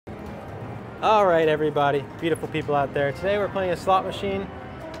All right, everybody, beautiful people out there. Today we're playing a slot machine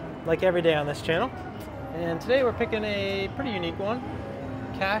like every day on this channel. And today we're picking a pretty unique one,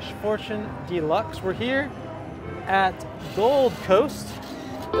 Cash Fortune Deluxe. We're here at Gold Coast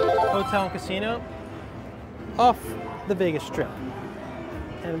Hotel and Casino off the Vegas Strip.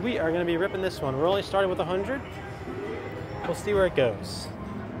 And we are going to be ripping this one. We're only starting with 100. We'll see where it goes.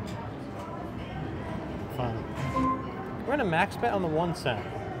 Fun. We're going to max bet on the 1 cent.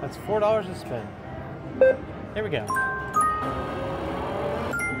 That's $4 to spin. Here we go.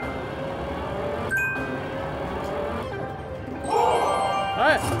 All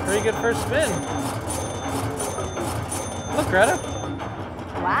right, pretty good first spin. Look, Greta.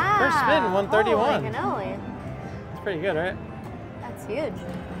 Wow. First spin, 131. Holy cannoli. That's pretty good, right? That's huge.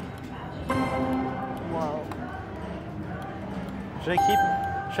 Whoa. Should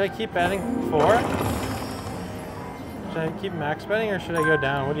I keep betting 4? Should I keep max betting or should I go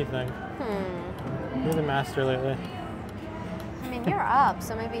down? What do you think? You're the master lately. I mean, you're up,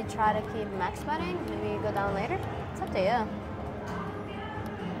 so maybe try to keep max betting. Maybe go down later. It's up to you.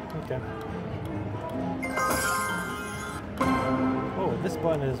 Okay. Oh, this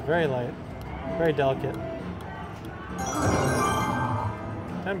button is very light, very delicate.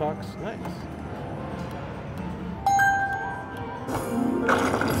 $10, nice.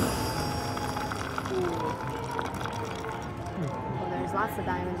 Well, there's lots of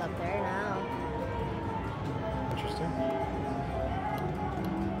diamonds up there now. Interesting.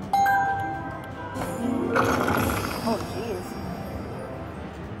 Oh, jeez.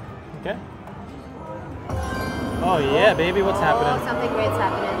 Okay. Oh yeah, baby, what's happening? Something great's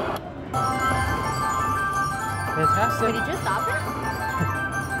happening. Fantastic. Wait, did you stop it?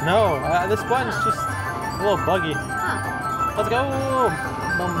 No, this button's just a little buggy. Huh. Let's go.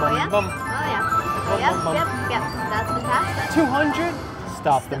 Bum, bum, Oh, yeah? bum. Oh, yeah. Bum, Yep, bum, bum. yep. That's fantastic. 200?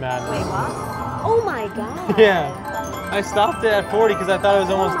 Stop the Wait, madness. what? Oh my god. Yeah. I stopped it at 40 because I thought it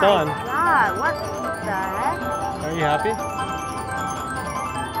was almost done. Oh my god, what the heck? Are you happy?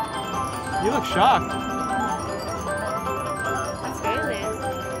 You look shocked. That's crazy.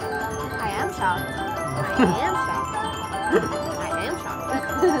 I am shocked. I am shocked. I am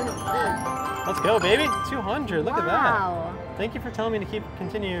shocked. Let's go, baby. 200. Look at that. Wow. Thank you for telling me to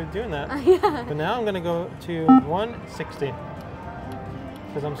continue doing that. Yeah. But now I'm going to go to 160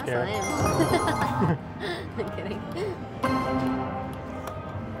 because I'm scared. That's lame. I'm kidding.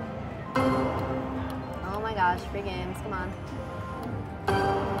 Oh my gosh, free games. Come on.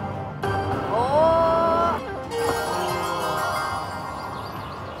 Oh!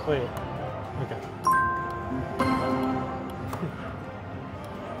 Wait. Okay.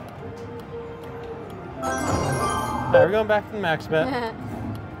 Alright, we're going back to the max bet.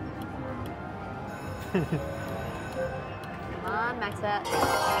 Come on, max bet.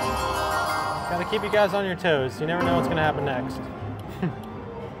 Gotta keep you guys on your toes. You never know what's gonna happen next.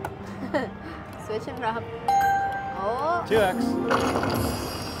 Switch it up. Oh! 2x.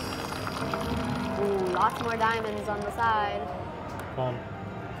 Ooh, lots more diamonds on the side. Fun.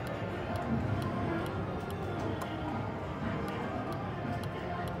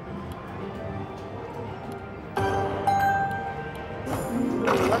 Ooh,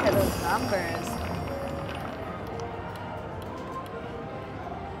 look at those numbers.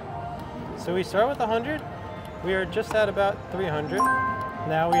 So we start with 100. We are just at about 300.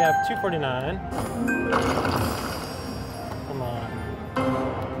 Now we have 249. Come on.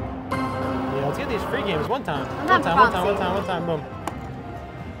 Yeah, let's get these free games one time. One time, boom.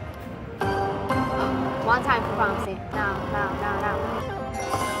 One time for Pompsie. Now.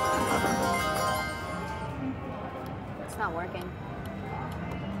 It's not working.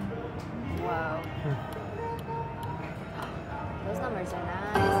 Whoa. Those numbers are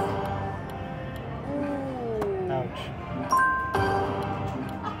nice. Ooh. Ouch.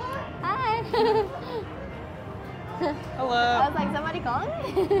 Hi. Hello. I was like, somebody calling me?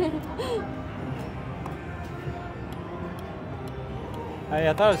 I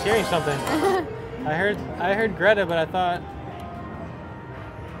thought I was hearing something. I heard Greta, but I thought,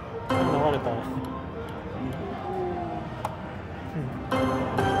 I don't know what I thought.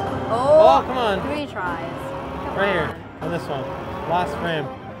 Oh, come on. 3 tries. Come Right on. here, on this one. Last frame.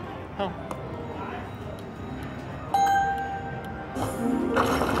 Oh.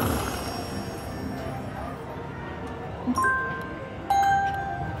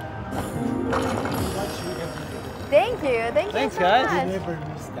 Thank you. Thanks, so guys. much. Never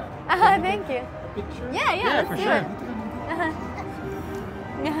miss that. Thank you. Picture? Yeah, For let's do sure. it.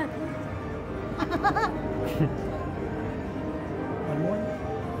 One more.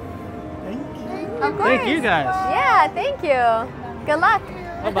 Thank you. Of course. Thank you guys. Yeah, thank you. Good luck.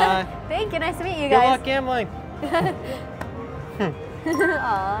 Bye-bye. Thank you. Nice to meet you Good guys. luck gambling. Aw,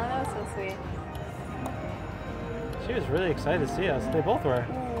 that was so sweet. She was really excited to see us. They both were.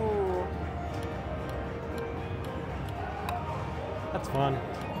 Ooh. That's fun.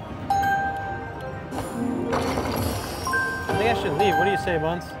 I think I should leave. What do you say,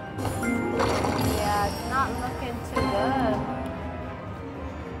 Buns? Yeah, it's not looking too good.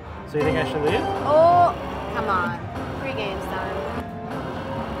 So you think I should leave? Oh, come on. 3 games time.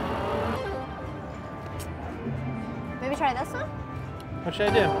 Maybe try this one? What should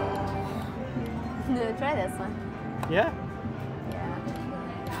I do? Try this one. Yeah? Yeah.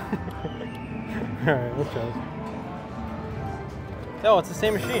 Alright, let's try this. Oh, it's the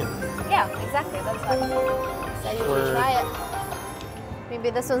same machine. Yeah, exactly. That's what I said you should try it. Maybe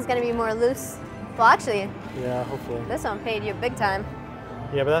this one's gonna be more loose. Well, actually, Yeah, hopefully. this one paid you big time.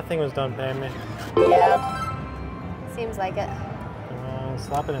 Yeah, but that thing was done paying me. Yeah. Seems like it.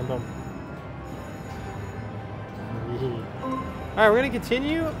 Slap it in, boom. Alright, we're gonna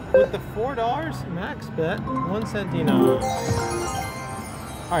continue with the $4 max bet, 1 cent Dino.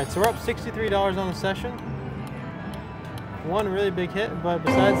 Alright, so we're up $63 on the session. One really big hit, but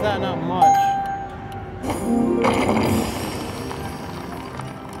besides that, not much.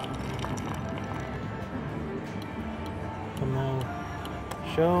 Come on.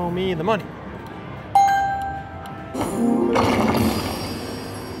 Show me the money.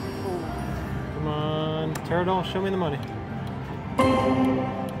 Come on, turtle, show me the money.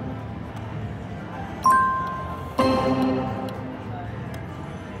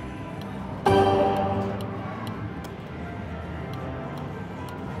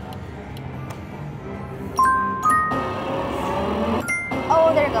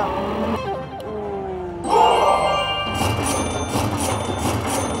 Oh, there you go.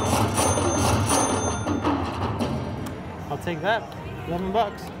 I'll take that.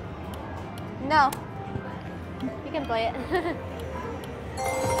 $11. No. You can play it.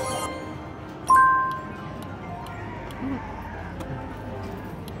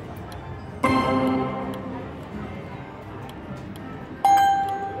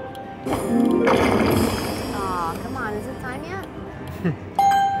 Aw, come on. Is it time yet?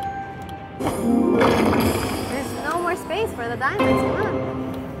 There's no more space for the diamonds. Come on.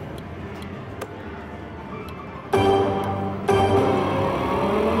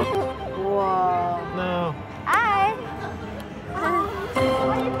 Whoa. No. Hi.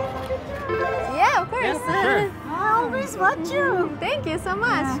 Yeah, of course. Yeah, for sure. I always watch you. Thank you so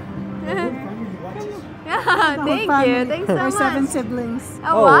much. Yeah, The whole thank you. family. Thanks so We're much. 7 siblings. Oh,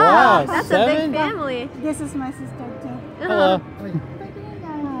 Oh, wow. wow, That's a 7? big family. This is my sister too. Hello.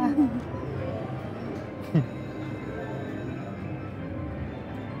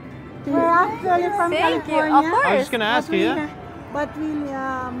 We're actually from Thank you. California. Of I was course. just gonna ask you, yeah? But we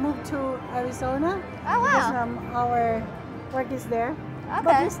moved to Arizona Oh, because wow. our work is there. But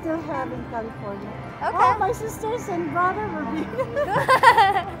we Okay. still have in California. Okay. Oh, my sisters and brother will be.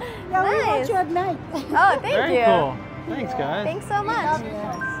 Yeah, we watch Nice. you at night. Oh, thank Very you. cool. Thanks, guys. Thanks so much.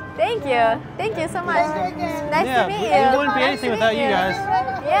 Yes. Thank you. Thank you so much. Nice Yeah, to meet we- you. we wouldn't be Nice anything to without meet you guys.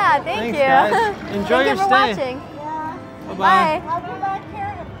 Yeah, thank Thanks, you. guys. Enjoy Thank your you for stay. watching. Yeah. Bye-bye. Bye. I'll be back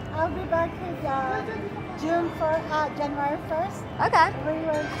here. I'll be back here January 1st. Okay. We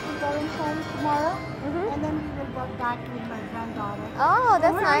will be going home tomorrow, Mhm. and then we will go back with my granddaughter. Oh,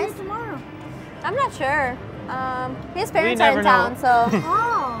 that's Where are you nice. tomorrow? I'm not sure. His parents are never in know. town, so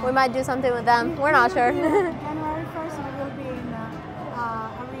Oh. we might do something with them. We're not sure. January 1st, we will be in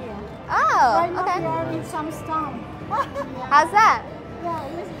Korea. Oh, Right now we okay. are in some town. How's that? Yeah,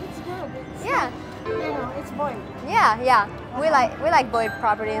 it's good. It's Yeah. like, you know, it's boy. Yeah. We like Boyd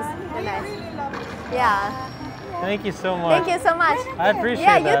properties. They're I nice. really love it. Yeah. Thank you so much. Thank you so much. I appreciate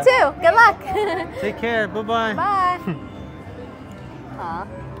Yeah, that. you too. Good luck. Take care. Bye-bye. Bye. Aw.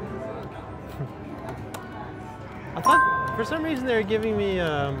 I thought, for some reason, they were giving me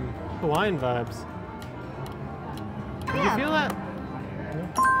Hawaiian vibes. Did you Yeah. feel that?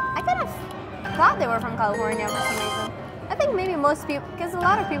 I kind of thought they were from California for some reason. I think maybe most people, because a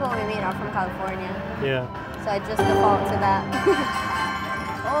lot of people we meet are from California. Yeah. So I just default to that.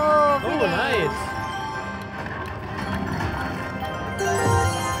 Oh, free Oh, games. nice.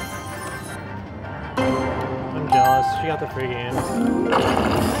 I'm jealous. She got the free games.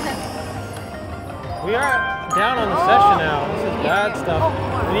 We are down on the session now. This is bad stuff.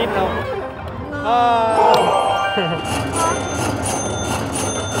 We need help.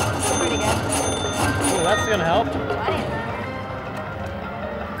 Pretty good. Ooh, that's gonna help. 20.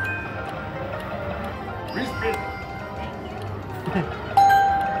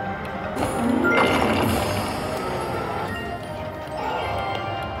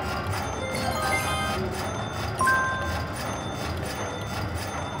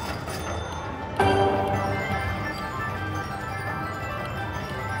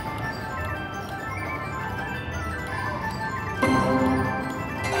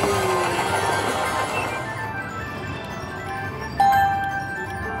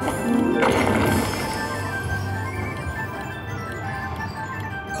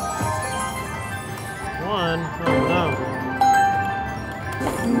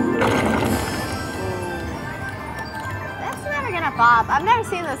 pop. I've never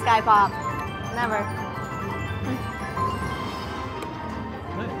seen this guy pop. Never.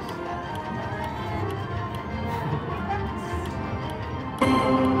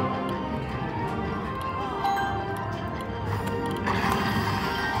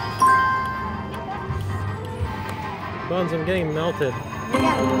 Buns, I'm getting melted. You're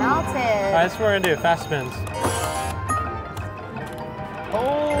getting melted. Alright, that's what we're gonna do. Fast spins.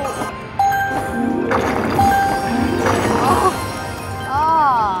 Oh!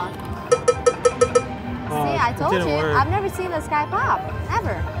 See, I told you. Work. I've never seen this guy pop.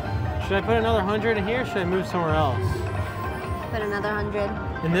 Ever. Should I put another 100 in here or should I move somewhere else? Put another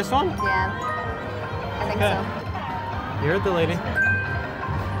 100. In this one? Yeah. I think so. You heard the lady.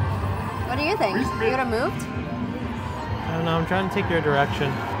 What do you think? You would have moved? I don't know, I'm trying to take your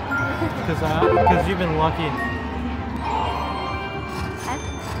direction. Because you've been lucky.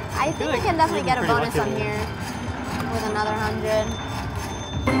 I think we can definitely get a bonus on here with another 100.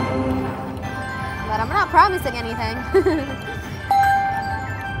 But I'm not promising anything.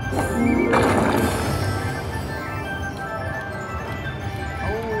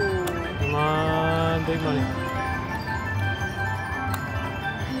 Oh. Come on, big money.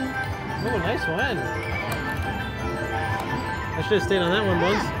 Oh, nice win. I should have stayed on that one,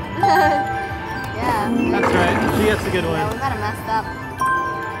 Buns. Yeah. That's right. She gets a good win. Yeah, we might have messed up.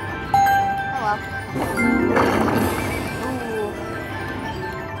 Oh well. Ooh.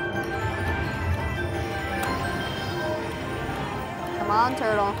 Come on,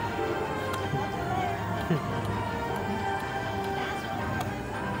 turtle.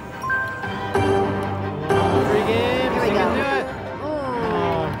 Free games. Here we You go. can do it.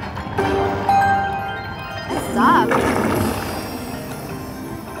 Oh. Stop.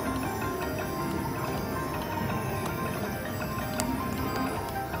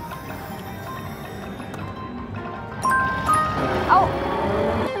 Oh.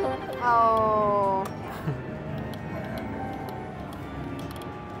 Oh.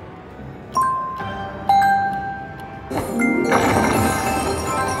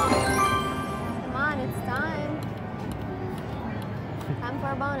 Come on, it's time. Time for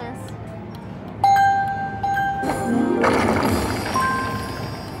a bonus.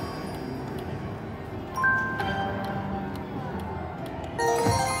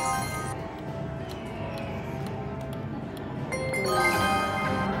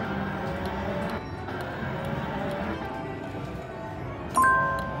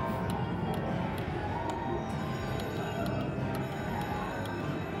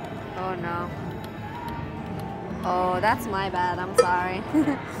 Oh no. Oh, that's my bad. I'm sorry.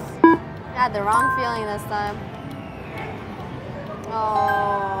 I had the wrong feeling this time.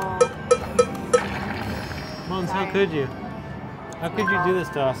 Oh. Buns, how could you? How could you do this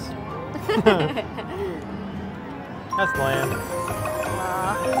to us? That's lame.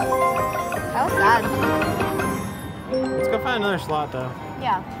 That was sad. Let's go find another slot though.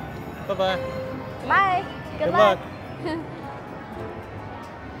 Yeah. Bye-bye. Bye. Good luck.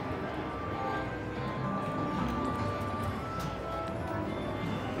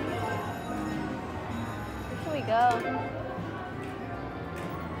 Where should we go?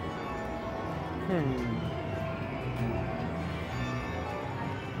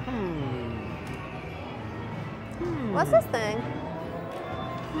 What's this thing?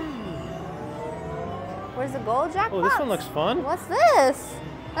 Where's the gold jackpot? Oh, this one looks fun. What's this?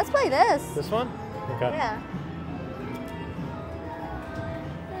 Let's play this. This one? Okay. Yeah.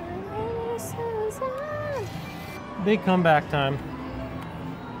 Big comeback time.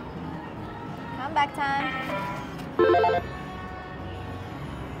 Comeback time.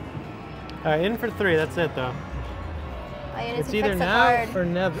 All right, in for 3. That's it though. Oh, you need It's to either fix the now card. or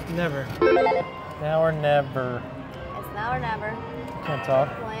never. Now or never. It's now or never. Can't talk.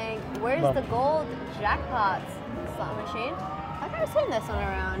 Playing. Where's Well. the gold jackpot slot machine? I've never seen this one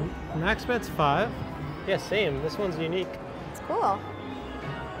around. Max bet's 5. Yeah, same. This one's unique. It's cool. All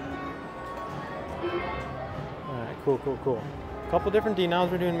right, cool. Couple different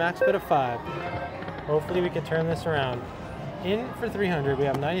denoms. We're doing max bet of 5. Hopefully we can turn this around. In for 300. We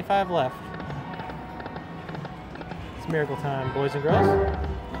have 95 left. It's miracle time, boys and girls.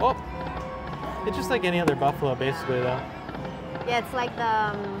 Oh, it's just like any other buffalo, basically, though. Yeah, it's like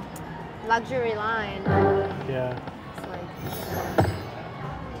the luxury line. Yeah. It's like.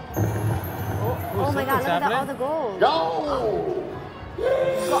 Oh my God! Look at all the gold.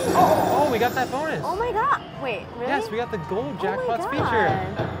 Oh, we got that bonus. Oh my God! Wait, really? Yes, we got the gold jackpots God. feature.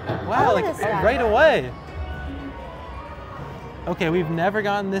 Wow, All like this stuff. right away. Okay, we've never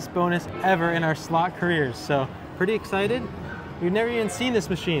gotten this bonus ever in our slot careers, so pretty excited. We've never even seen this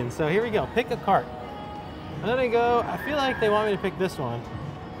machine, so here we go. Pick a cart. I'm gonna go, I feel like they want me to pick this one.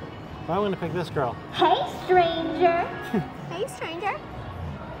 But I'm gonna pick this girl. Hey, stranger. Hey, stranger.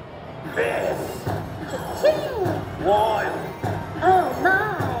 This. Two. Wild. Oh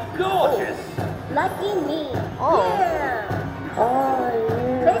my. Gorgeous. Lucky me. Oh. Yeah. Oh,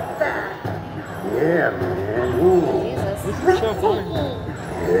 Big fat. yeah, man. Ooh. Jesus. This is so fun.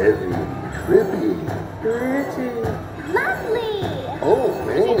 Heavy, trippy, dirty. Lovely. Oh,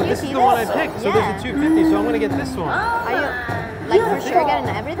 man. This is the one I picked, so Yeah. there's a 250, so I'm gonna get this one. Are you, like, for sure getting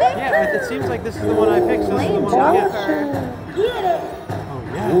everything? Yeah, it seems like this is the one I picked, so this is the one I get. Get it. Oh,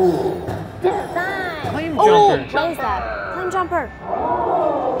 yes. Ooh. Design. Claim Oh, jumper. what is that? Climb jumper.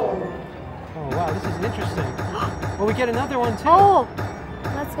 Oh, wow, this is interesting. Oh, we get another one, too. Oh,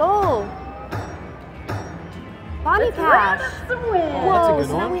 let's go. Body patch. The win. That's a Whoa, good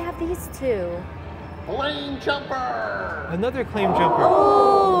so now one. we have these two. Plane jumper. Another claim jumper.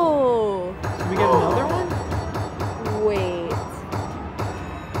 Oh, Did we get another one? wait.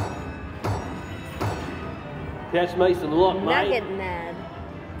 Catch me some luck, Nugget Ned.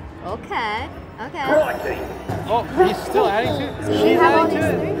 Okay, okay. Crikey. Oh, he's still adding to it? So we She's have all adding these to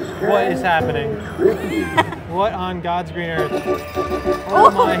it? three? What is happening? What on God's green earth?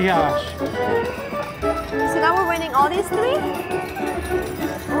 Oh my gosh. So now we're winning all these three?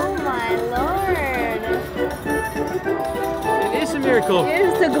 Oh my lord. It is a miracle.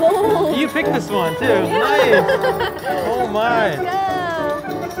 Here's the goal. You picked this one, too. Nice. Oh my. Let's go.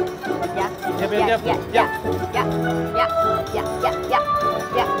 Yep, Yeah, yep, yeah, yep. yeah, yeah, yeah, yeah, yeah,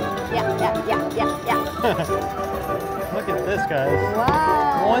 yeah, yeah, yeah, yeah, yeah. Look at this, guys.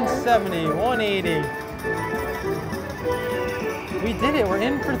 Wow. 170, 180. We did it. We're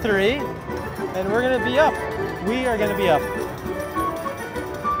in for 3, and we're gonna be up. We are gonna be up.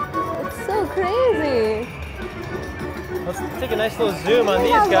 It's so crazy. Let's take a nice little zoom on Look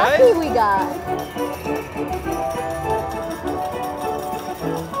these how guys. lucky we got.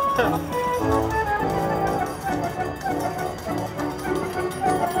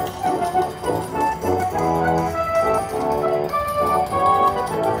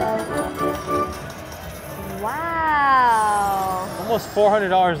 Wow. Almost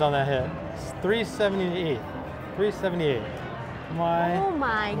 $400 on that hit. It's 378. 378. My. Oh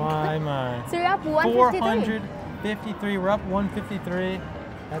my My. So you're up 153. 453. We're up 153.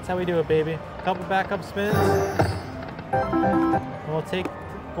 That's how we do it, baby. Couple backup spins. And we'll take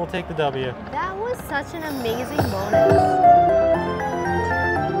the W. That was such an amazing bonus.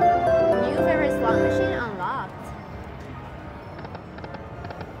 New favorite slot machine unlocked.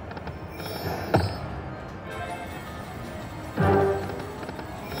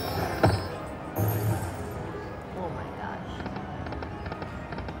 Oh my gosh.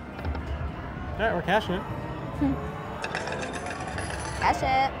 All right, we're cashing it. Cash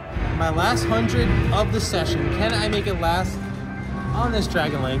it. My last 100 of the session. Can I make it last on this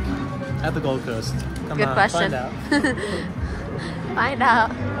Dragon Lake at the Gold Coast? Come Good on, question. Find out. Find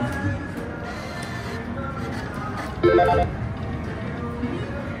out.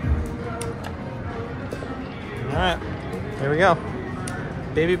 All right, here we go.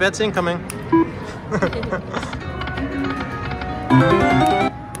 Baby bets incoming.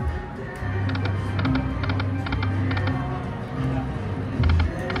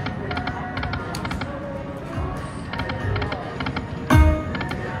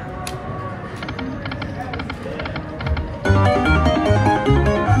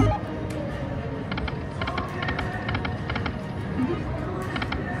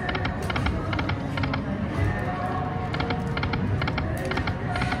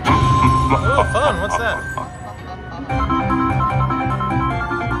 Oh, fun. What's that?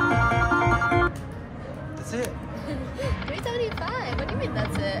 That's it. 375. What do you mean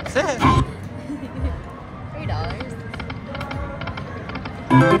that's it? That's it. $3.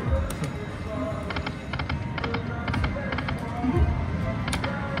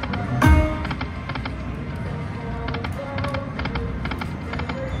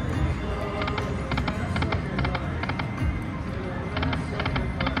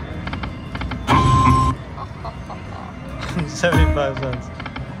 $0.75.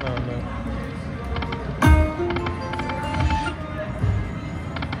 Oh no.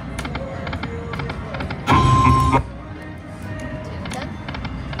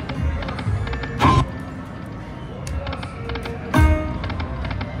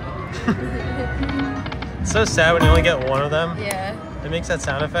 It's so sad when you only get one of them. Yeah. It makes that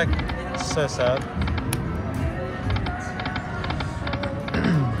sound effect. It's so sad.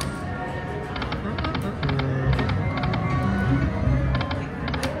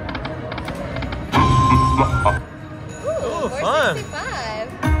 Ooh, Ooh, fun. 465.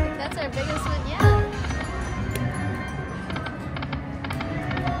 I think that's our biggest one yet.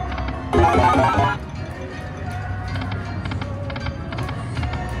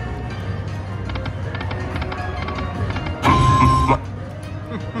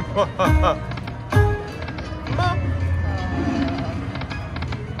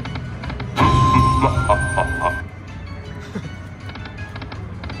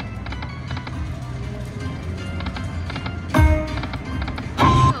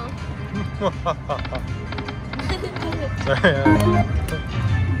 Sorry.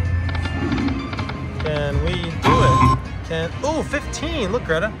 Can we do it? Oh, 15! Look,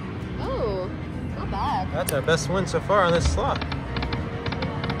 Greta. Oh, not bad. That's our best win so far on this slot.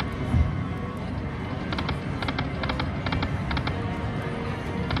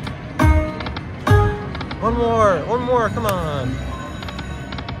 One more, come on.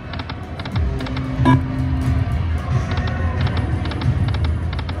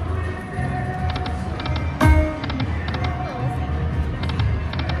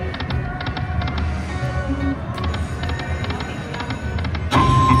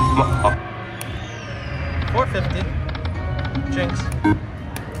 $4.50. Jinx.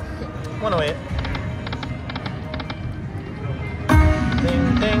 108. Ding,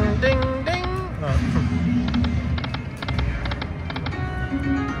 ding, ding, ding. Oh.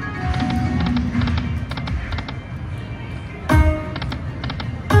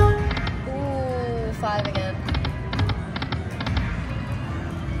 Ooh, 5 again.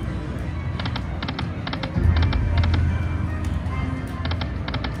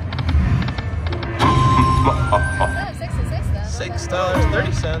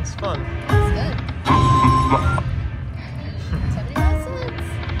 $6.30. Fun. That's good. 75 cents.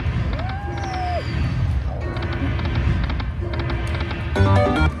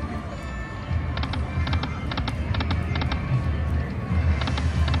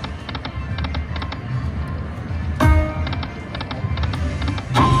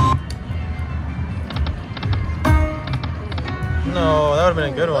 No, that would have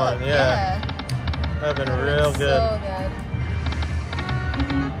been a good one. Yeah. That would have been real good. So good.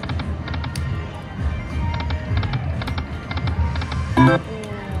 Ooh,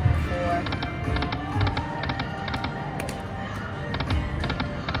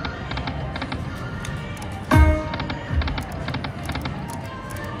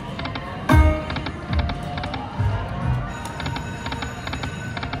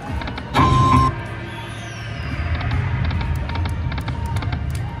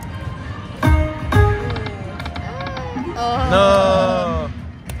 4. No.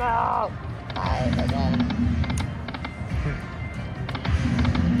 No. 5 again.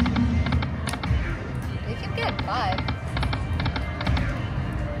 We can get 5.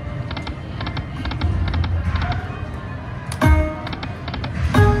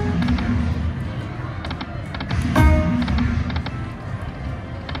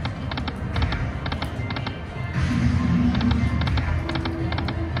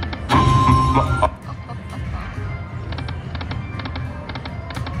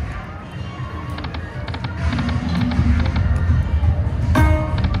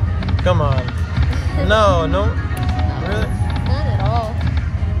 Come on. No, no. Really? Not at all.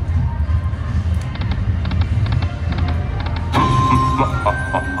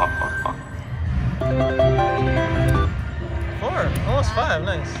 Four. Almost 5.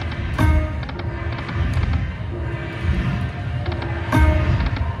 Nice.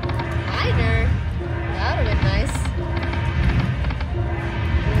 Minor. That would have been nice.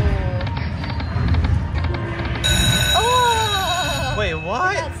 Ooh. Oh! Wait,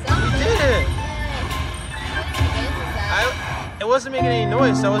 what? That's We something. did it. Yeah. It wasn't making any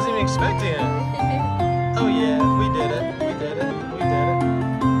noise, so I wasn't even expecting it. Oh yeah, we did it. We did it. We did it.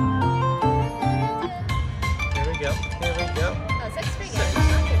 Here we go. Here we go. Oh, 6 free games.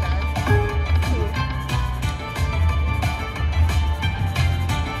 Not too bad.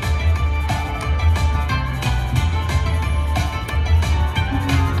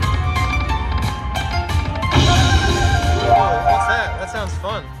 Oh, what's that? That sounds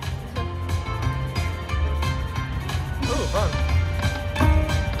fun. Ooh, fun.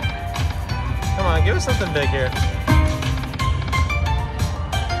 Come on, give us something big here.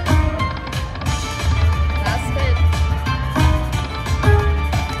 Last spin.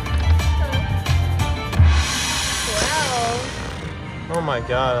 Wow. Oh my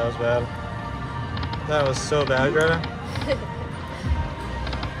god, that was bad. That was so bad, Greta.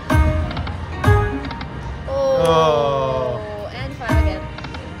 Oh. And 5 again.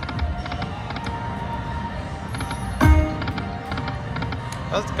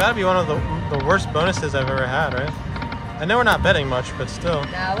 That's gotta be one of the worst bonuses I've ever had, right? I know we're not betting much, but still.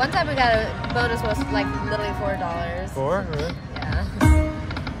 No, one time we got a bonus was like literally $4. 4? Really? Yeah.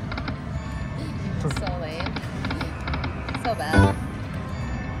 So lame. So bad.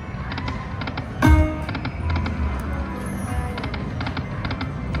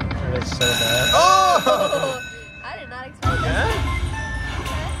 That is so bad. Oh! I did not expect Again?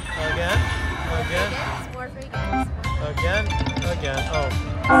 that. Again? Again? More free games. Again? Again? Oh.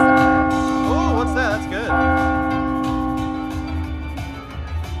 Oh, what's that? That's good.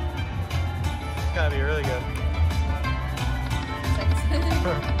 It's gotta be really good.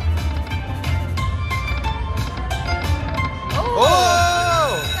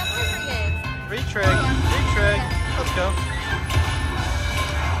 Oh! Free trig. Free trig. Let's go.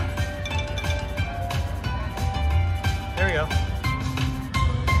 There we go.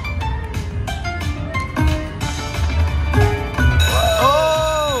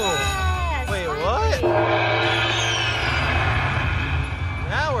 Oh! Wait, what?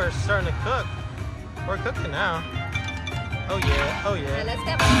 Now we're starting to cook. We're cooking now. Oh yeah, oh yeah. Alright, let's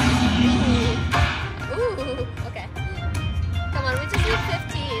get more. Ooh, okay. Come on, we just need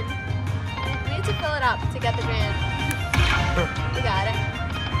 15. We need to fill it up to get the grand. We got it.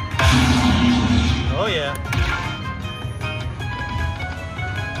 Oh yeah.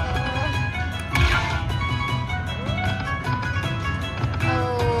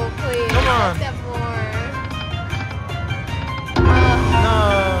 Oh, please. Come on. Let's get more.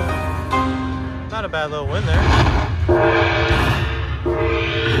 No. Not a bad little win there.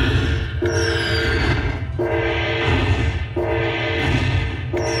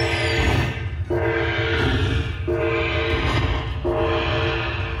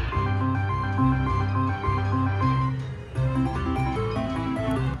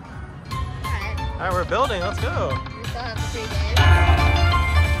 Alright, we're building. Let's go. We still have the 3 games.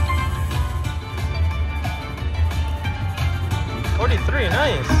 $43,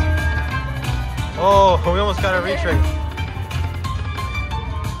 nice. Oh, we almost got a retrig.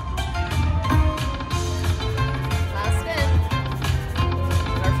 Last spin.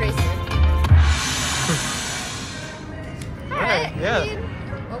 Or free spin. Alright. yeah.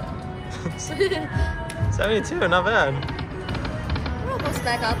 I mean, 72, not bad. we're almost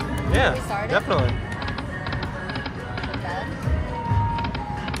back up. Yeah, We started. definitely. Not bad.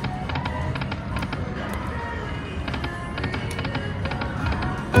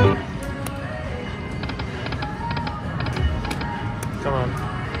 Come on.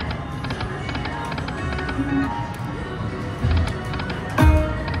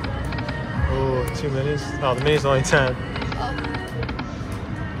 Oh, 2 minis. Oh, the mini's only 10. Oh.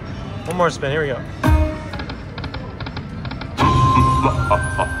 One more spin. Here we go.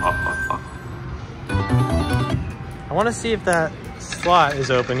 I want to see if that slot is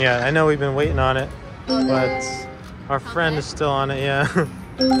open yet. I know we've been waiting on it, but our friend is still on it. Yeah.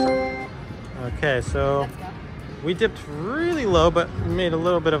 Okay, so Let's go. we dipped really low, but made a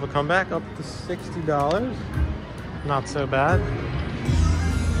little bit of a comeback up to $60. Not so bad.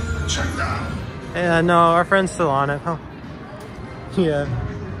 Yeah, no, our friend's still on it. Huh? Yeah.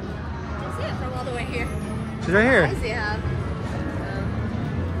 I see it from all the way here. She's right here. I see it.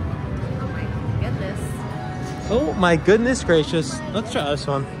 Oh my goodness. Oh my goodness gracious. Let's try this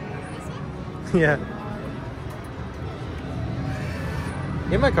one. This one? Yeah.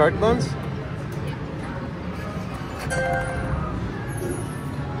 Get my card, Bones?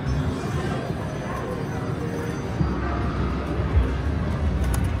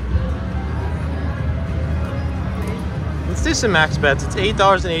 Let's do some max bets. It's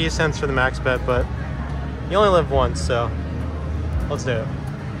 $8.80 for the max bet, but you only live once, so let's do it.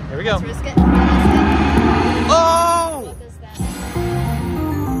 Here we go. Let's risk it. Oh! What does that?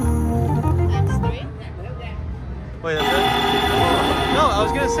 Times 3? Wait, that's it? No, I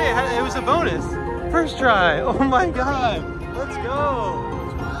was gonna say it was a bonus. First try. Oh my god. Let's go.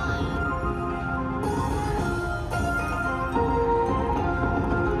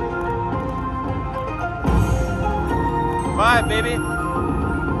 Five, baby.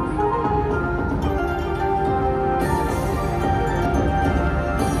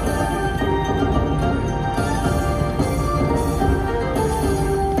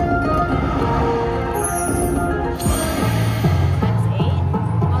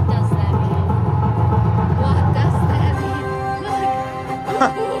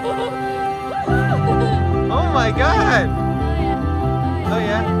 Oh my god! Oh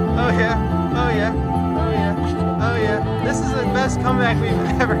yeah, oh yeah, oh yeah, oh yeah, oh yeah. This is the best comeback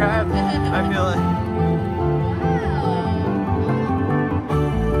we've ever had, I feel like.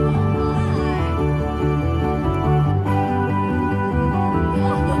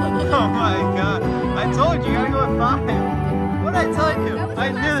 Oh my god. I told you, you gotta go with 5. What did I tell you? I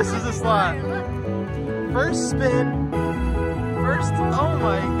knew this was a slot. First spin, first? Oh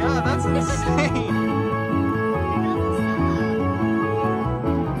my god, that's insane.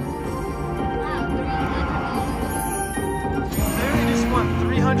 They just won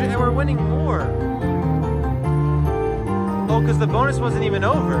 300 and we're winning more. Oh, because the bonus wasn't even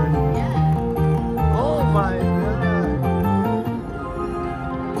over. Yeah. Oh my god.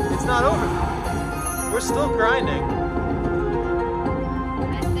 It's not over. We're still grinding. I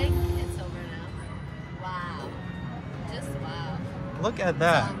think it's over now. Wow. Just wow. Look at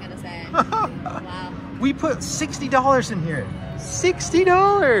That's all that. I'm gonna say. Wow. We put $60 in here.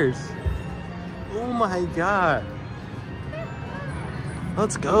 $60. Oh my god.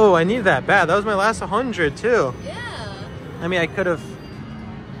 Let's go. I need that bad. That was my last 100 too. Yeah. I mean, I could have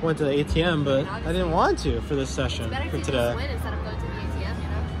went to the ATM, but I didn't want to for this session, Better for to today. just win instead of going to the ATM,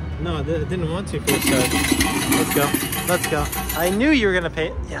 you know? No, I didn't want to for this session. Let's go. Let's go. I knew you were going to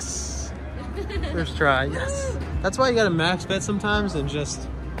pay. Yes. First try. Yes. That's why you got to max bet sometimes and just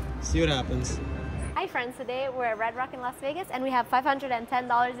see what happens. Hi friends, today we're at Red Rock in Las Vegas and we have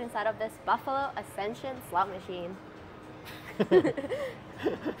 $510 inside of this Buffalo Ascension slot machine.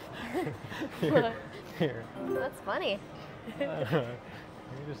 Here. That's funny.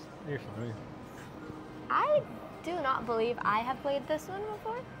 You're funny. I do not believe I have played this one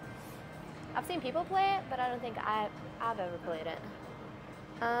before. I've seen people play it, but I don't think I've ever played it.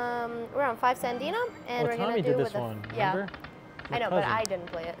 We're on 5 Sandina, and we're Tommy gonna do did with this the one, yeah. remember? I know, but I didn't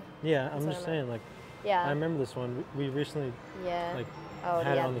play it. Yeah, I'm That's what just I meant. saying, like, Yeah. I remember this one. We recently, Yeah. like, Oh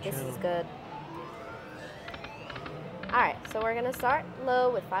had it yeah, on the this channel. is good. All right, so we're gonna start low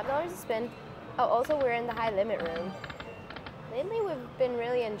with $5 a spin. Oh, also we're in the high limit room. Lately we've been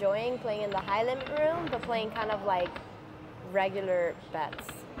really enjoying playing in the high limit room, but playing kind of like regular bets,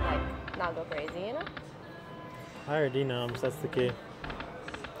 like not go crazy, you know? Higher denoms, that's the key.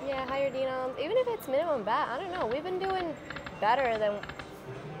 Yeah, higher denoms, even if it's minimum bet, I don't know. We've been doing better than,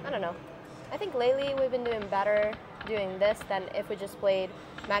 I don't know. I think lately we've been doing better doing this than if we just played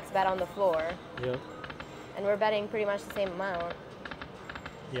max bet on the floor. Yep. And we're betting pretty much the same amount.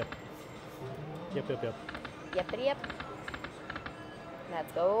 Yep. Yep, yep, yep. Yep, yep.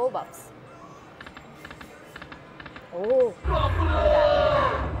 Let's go, Buffs. Oh, look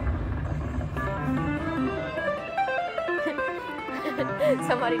at that.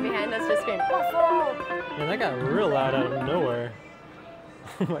 Somebody behind us just screamed, Buffalo! Man, that got real loud out of nowhere.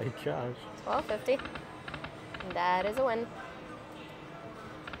 Oh my gosh. 12.50. That is a win.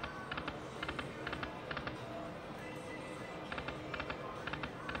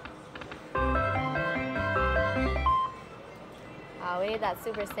 Oh, we need that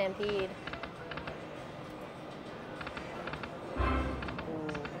super stampede. Ooh.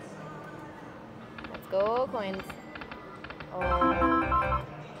 Let's go, coins. Oh.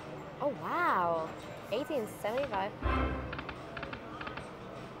 Oh, wow. 1875.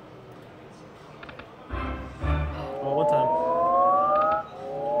 Oh, one time.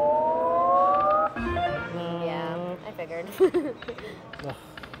 No. Yeah, I figured. Ugh.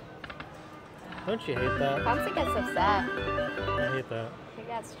 Don't you hate that? Pompsie gets upset. I hate that. He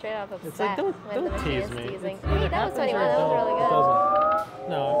got straight up upset. It's like, don't when the machine tease is me. teasing. It's either Hey, that was happens 21. or That was it really good. doesn't.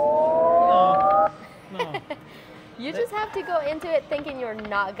 No. You just have to go into it thinking you're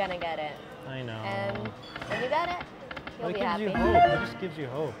not gonna get it. I know. And when you get it, you'll It be gives happy. you hope. It just gives you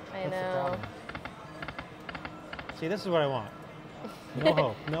hope. I That's the know. problem. See, this is what I want. No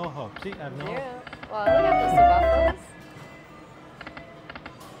hope. No hope. See, I have no hope. Zero. Well, look at those two buffaloes.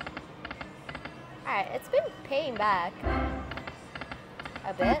 Alright, it's been paying back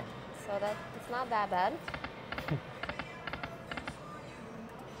a bit, so that it's not that bad.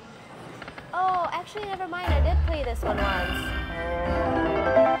 Oh, actually, never mind. I did play this one once.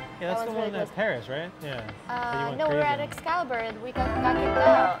 Yeah, that's one's the really one at close. Paris, right? Yeah. That you went No, we were at crazy on. Excalibur and we got kicked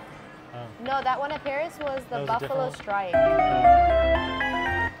out. Oh. No, that one at Paris was the That was a Buffalo different Strike.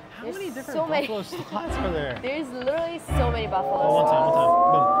 How There's many different so many- Buffalo slots are there? There's literally so many Buffalo Oh, one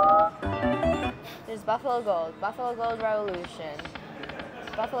slots. time. Boom. There's Buffalo Gold, Buffalo Gold Revolution,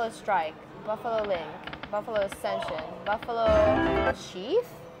 Buffalo Strike, Buffalo Link, Buffalo Ascension, Buffalo Chief?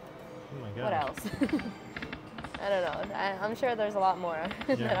 Oh my god. What else? I don't know. I'm sure there's a lot more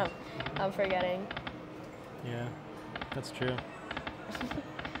Yeah. that I'm forgetting. Yeah, that's true.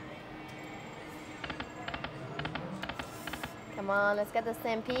 Come on, let's get the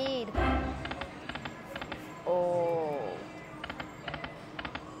stampede. Oh.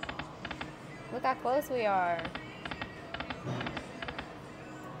 Look how close we are.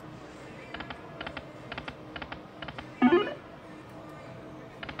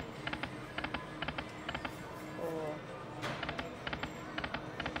 Oh.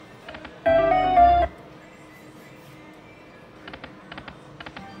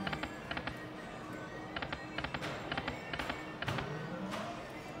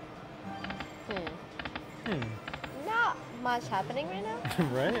 much happening right now.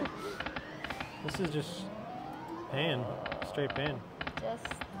 Right? This is just pain. Straight pain.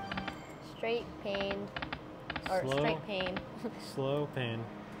 Just straight pain. Or Slow. straight pain. Slow pain.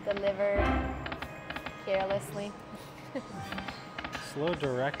 Delivered carelessly. Slow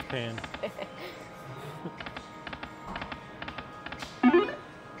direct pain.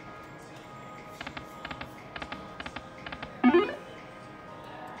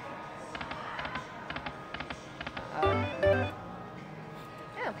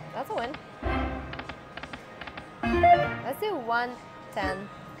 Yeah, that's a win. Let's do one $10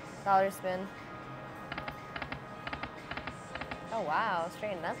 spin. Oh wow,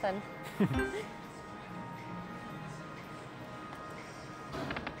 straight nothing.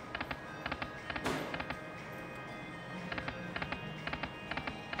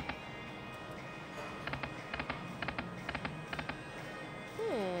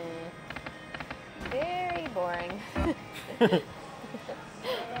 Very boring.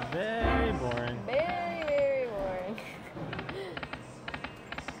 Very boring. Very, very boring.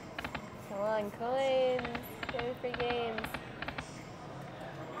 Come on, coins. Give me free games.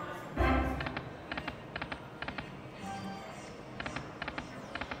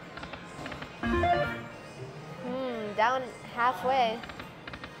 Down halfway.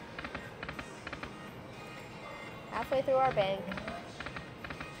 Halfway through our bank.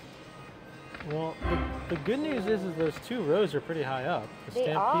 Well, the good news is those 2 rows are pretty high up. The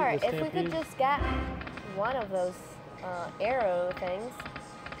They are. the If we could Stampedes- just get one of those arrow things.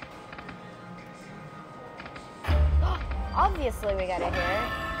 Obviously we got it here.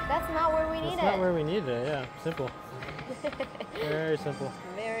 That's not where we need That's it. not where we need it, yeah. Simple. Very simple.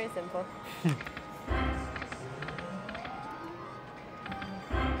 Very simple.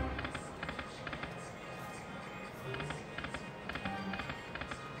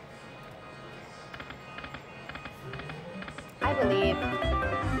 I believe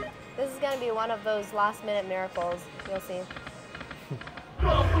this is going to be one of those last minute miracles. You'll see.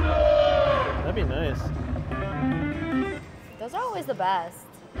 That'd be nice. Those are always the best.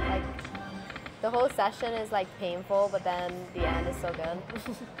 Like, the whole session is like painful, but then the end is so good.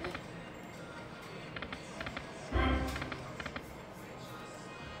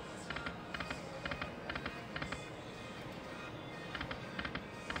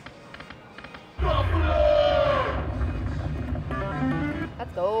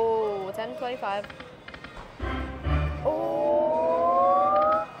 Let's go. 10:25.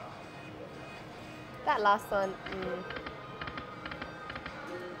 Oh, that last one.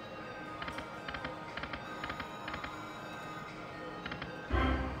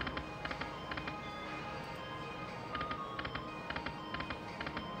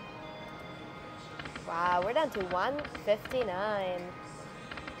 Wow, we're down to 159.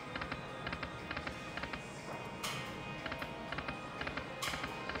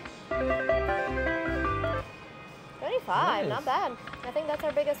 $25, not Nice. bad. I think that's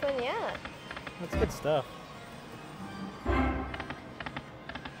our biggest win yet. That's good stuff.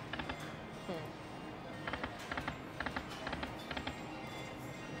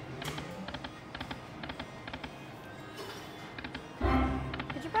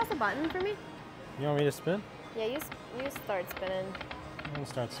 Could you press a button for me? You want me to spin? Yeah, you start spinning. I'm gonna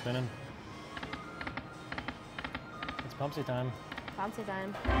start spinning. It's Pompsie time. Pompsie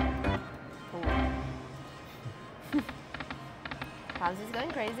time. Pompsie's going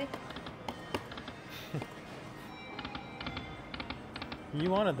crazy. You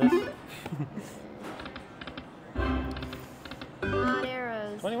wanted this. Come on,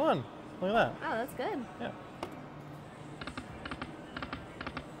 arrows. 21. Look at that. Oh, that's good. Yeah.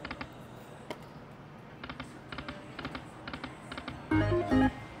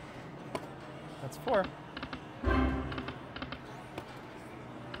 That's 4. I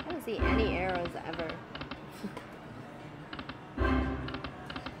don't see any arrows ever.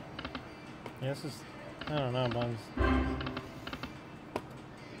 Yeah, this is, I don't know, Buns.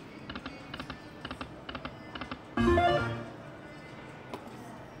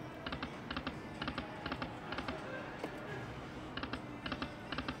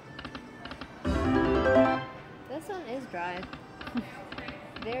 This one is dry.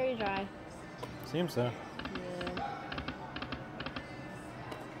 Very dry. Seems so. Yeah.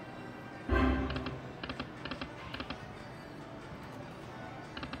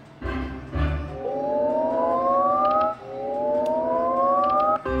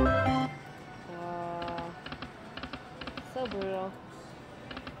 Wow. So brutal.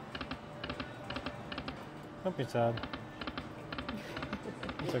 Don't be sad.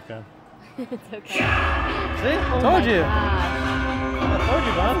 It's okay. It's okay. See? Oh Told my you. gosh. I told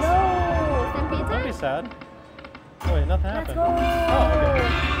you, Buns. No, Stampede Don't be time? sad. wait, nothing Let's happened. go. Oh, okay.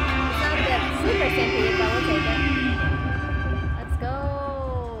 It's not that super simpy, but we'll take it. Let's go.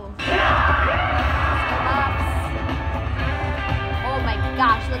 Oh my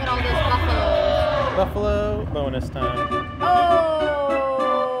gosh, look at all those buffaloes. Buffalo bonus time.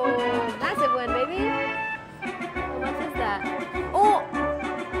 Oh, massive win, baby. How much is that? Oh,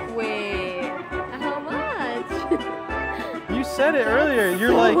 wait. How much? You said it earlier.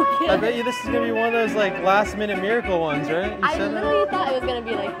 You're like, I bet you this is gonna be one of those like last minute miracle ones, right? You I said that? literally thought it was gonna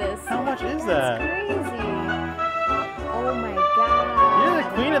be like this. How much is That's that? crazy. Oh my god. You're the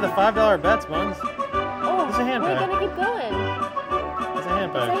queen of the $5 bets, Buns. Oh, It's a hand we're bag. gonna keep going. It's a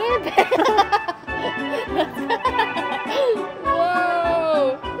hand bag. It's a hand bag.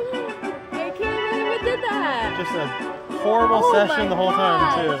 Whoa. I can't believe we did that. Just a horrible Oh session my the whole time,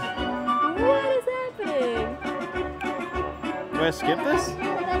 too. gosh. What is happening? Do I skip this?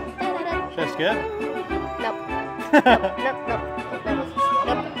 Should I skip? Nope. Nope.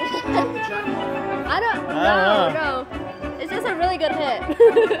 I don't know. No. It's just a really good hit.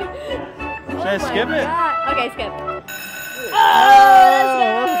 Should I skip it? Okay, skip.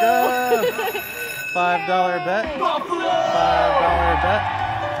 Oh, let's go. $5 bet. $5 bet.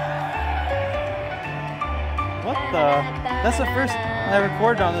 What the? That's the first I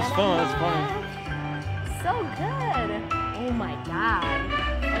recorded on this phone. That's funny. So good. Oh my god. I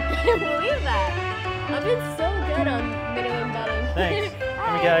can't believe that. I've been so good on minimum betting. Thanks.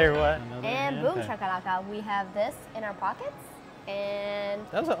 Let me get out of here. What? And Another boom, hand bag. shakalaka. We have this in our pockets. And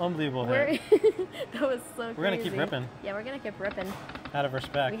That was an unbelievable we're hit. that was so crazy. We're gonna keep ripping. Yeah, we're gonna keep ripping. Out of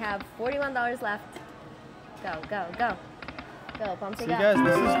respect. We have $41 left. Go, go, go. Go, Pompsie, See go. guys,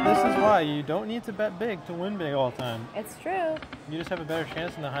 this is why you don't need to bet big to win big all the time. It's true. You just have a better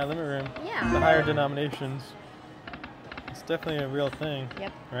chance in the high limit room. Yeah. The higher denominations. It's definitely a real thing.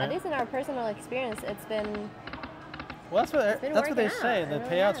 Yep. Right? At least in our personal experience, it's been Well, been that's what they working say. out. The It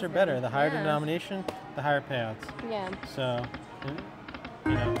really payouts has are better. been. The higher Yeah. denomination, the higher payouts. yeah. So,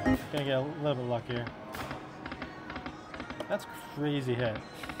 you know, gonna get a little bit luckier. That's crazy hit.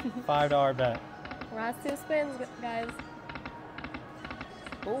 $5 bet. Last 2 spins, guys.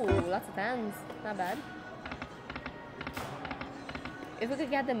 Ooh, lots of tens. Not bad. If we could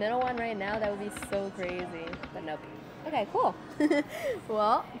get the middle one right now, that would be so crazy. But nope. Okay, cool.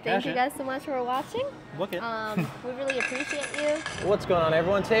 Well, thank Cash you it. guys so much for watching. Book it. We really appreciate you. What's going on,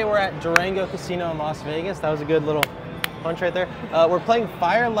 everyone? Today we're at Durango Casino in Las Vegas. That was a good little punch right there. We're playing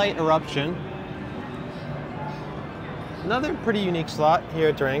Firelight Eruption. Another pretty unique slot here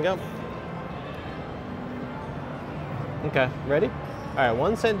at Durango. Okay, ready? All right,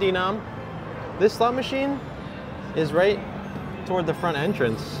 1 cent denom. This slot machine is right toward the front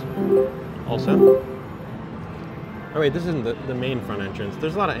entrance also. Oh wait, this isn't the main front entrance.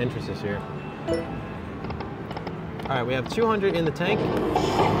 There's a lot of entrances here. All right, we have 200 in the tank.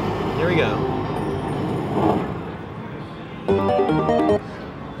 Here we go.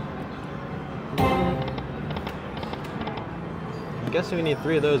 I'm guessing we need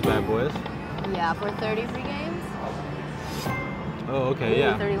 3 of those bad boys. Yeah, for 30 free games. Oh, okay,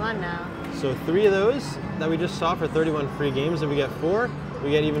 yeah. 31 now. So 3 of those that we just saw for 31 free games. If we get 4,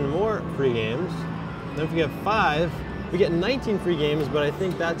 we get even more free games. Then if we get 5, we get 19 free games, but I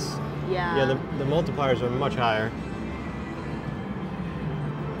think that's, Yeah. the multipliers are much higher.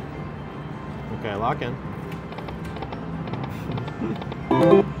 Okay, lock in.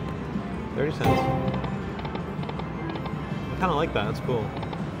 30 cents. I kind of like that, that's cool.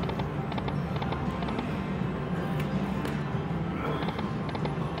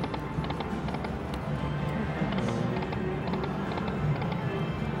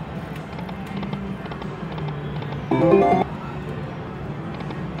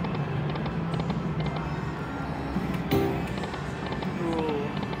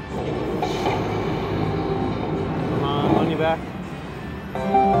 Come on, money back.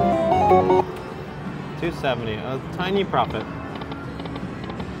 270, a tiny profit.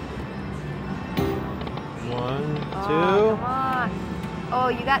 1, 2. Oh, come on. Oh,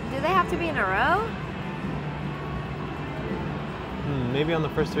 you got, do they have to be in a row? Maybe on the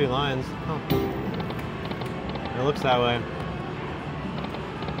first 3 lines. Huh. It looks that way.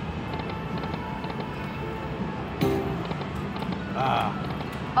 Ah.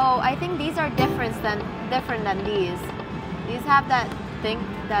 Oh, I think these are different than these. These have that thing,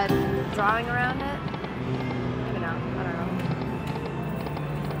 that drawing around it. Maybe not. I don't know.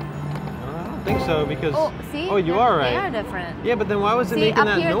 I don't think so because. Oh, see? Oh, you are right. They are different. Yeah, but then why was it See, making up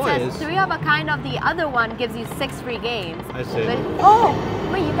that here noise? it says 3 of a kind of the other one gives you 6 free games. I see. But, oh,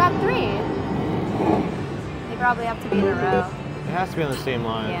 wait, you got 3. They probably have to be in a row. It has to be on the same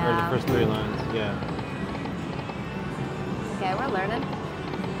line, or Yeah. the first 3 lines. Yeah. okay, we're learning.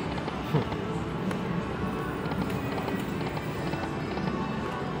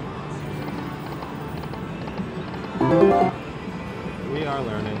 We are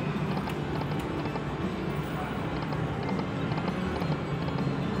learning.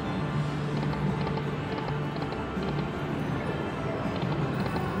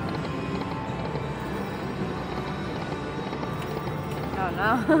 Oh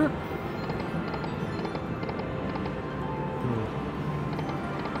no.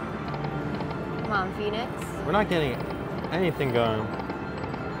 Come on, Phoenix. We're not getting anything going.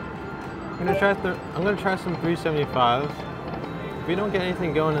 I'm gonna try some 375s. If we don't get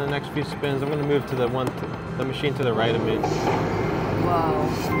anything going in the next few spins, I'm gonna move to the machine to the right of me. Whoa.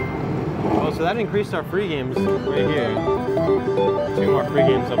 Oh, so that increased our free games right here. 2 more free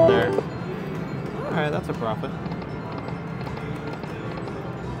games up there. All right, that's a profit.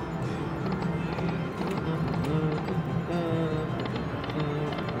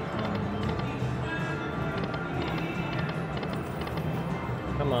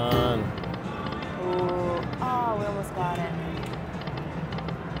 Come on. Ooh. Oh, we almost got it.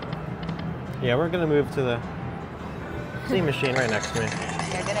 Yeah, we're gonna move to the Z machine right next to me.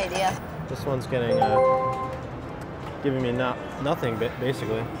 Yeah, good idea. This one's getting giving me nothing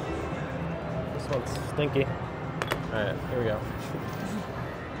basically. This one's stinky. All right, here we go.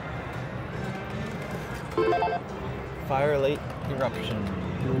 Fire late eruption.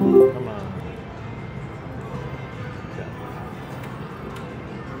 Come on. Okay.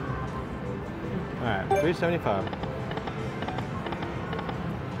 All right, 375.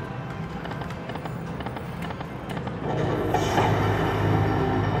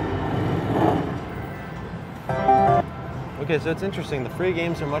 Okay, so it's interesting. The free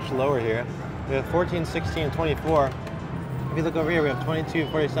games are much lower here. We have 14, 16, and 24. If you look over here, we have 22,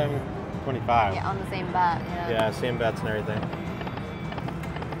 47, 25. Yeah, on the same bet. Yeah. Yeah, same bets and everything.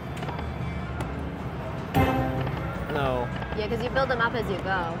 No. Yeah, because you build them up as you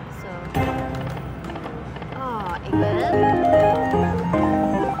go. So. Oh, again?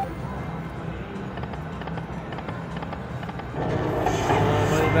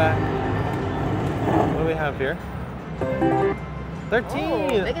 Money back. What do we have here? 13!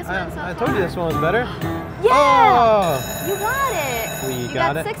 Oh, biggest win so I told you far. this one was better. Yeah! Oh! You got it! We you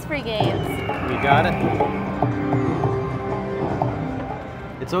got got it. 6 free games. We got it.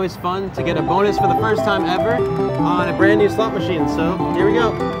 It's always fun to get a bonus for the first time ever on a brand new slot machine, so here we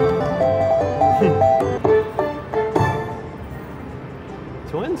go.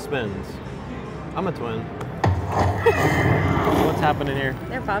 Twin spins. I'm a twin. What's happening here?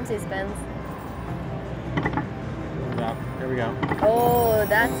 They're Pompsie spins. Here we go. Oh,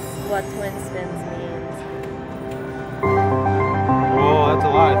 that's what twin spins means. Oh, that's a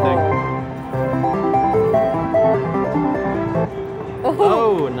lot, I think.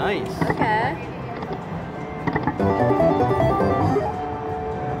 Oh, nice. Okay.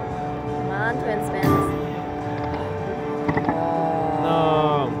 Come on, twin spins. No.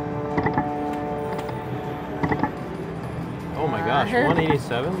 Oh my gosh,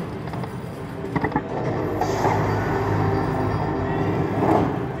 187?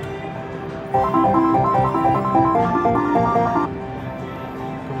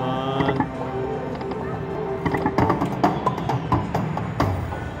 Come on.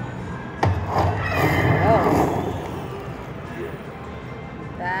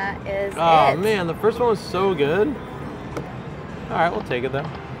 That is Oh it. man, the first one was so good. All right, we'll take it though.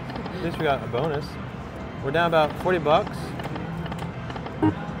 At least we got a bonus. We're down about 40 bucks.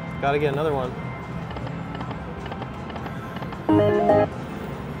 Gotta get another one.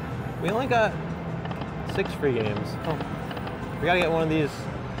 We only got 6 free games. Oh, we gotta get one of these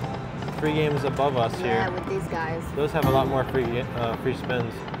free games above us Yeah, here. with these guys. Those have a lot more free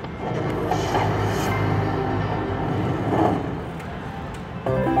spins.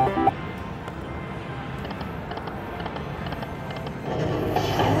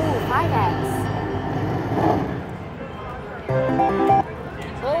 Ooh, 5x.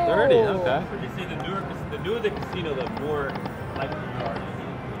 Oh. 30, okay. You see, the newer the casino, the more likely you are.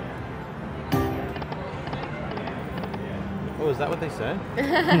 Oh, is that what they say?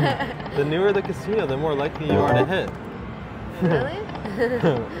 The newer the casino, the more likely you are to hit. Really?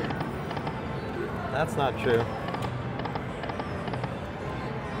 That's not true.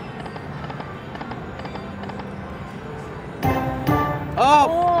 Oh!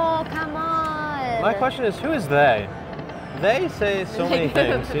 Oh, come on. My question is, who is they? They say so many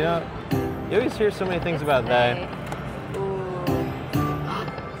things, you know? You always hear so many things about they. Ooh.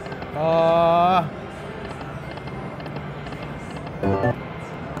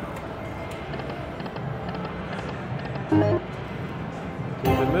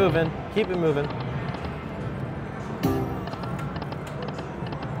 it moving. Keep it moving.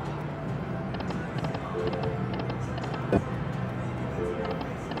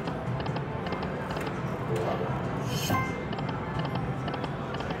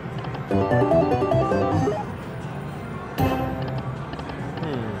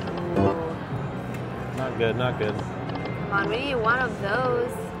 Not good, not good. Come on, we need one of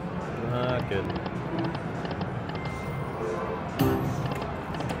those. Not good.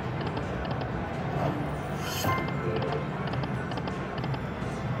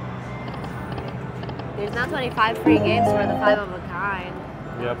 There's now 25 free games for the 5 of a kind.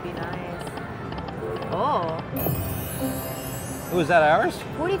 Yep. That'd be nice. Oh, Ooh, is that ours?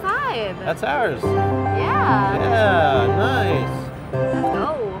 45. That's ours. Yeah. Yeah, nice. Let's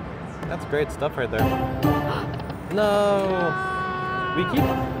go. That's great stuff right there. No. We keep.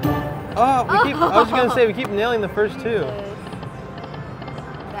 Oh, we keep. I was just gonna say we keep nailing the first two.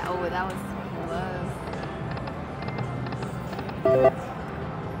 That was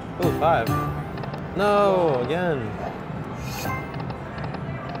close. Ooh, 5. No, again.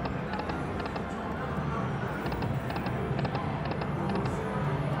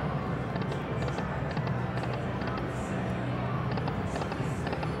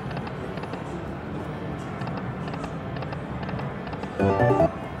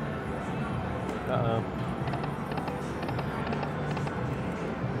 Uh-oh.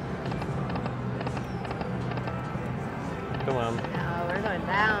 Come on. No, we're going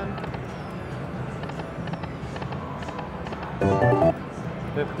down.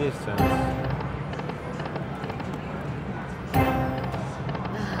 50 cents.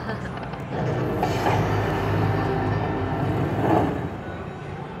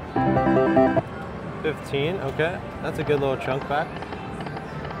 $15, okay. That's a good little chunk back.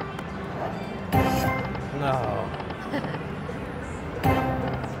 No.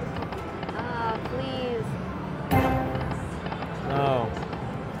 Oh, please. No.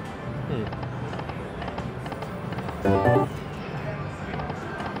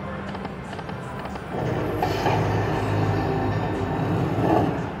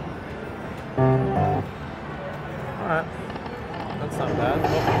 Alright. That's not bad.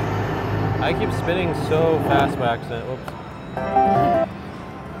 Oh. I keep spinning so fast by accident. Whoops.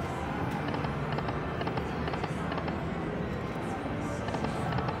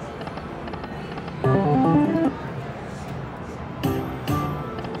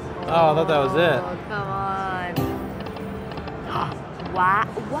 Oh, I thought that was it. Oh, come on. Wow.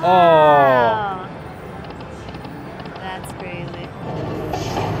 Wow. Oh. That's crazy.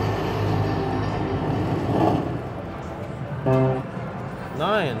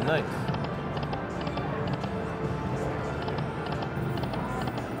 Nine, nice.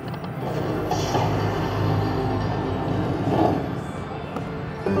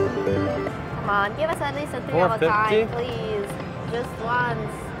 Come on, give us at least a 3 of a kind, 450? please. Just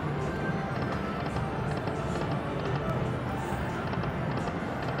once.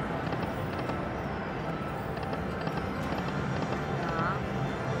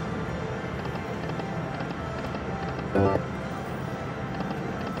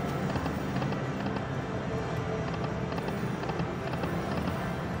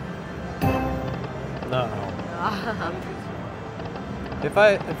 No.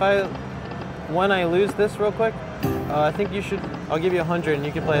 When I lose this real quick, I think you should, I'll give you 100 and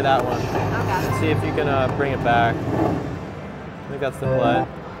you can play that one. Okay. And see if you can bring it back. I think that's the play.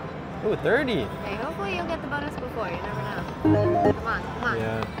 Ooh, 30. Okay, hopefully you'll get the bonus before, you never know. Come on, come on.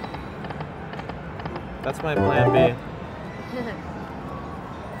 Yeah. That's my plan B.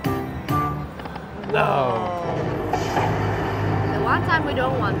 No. The one time we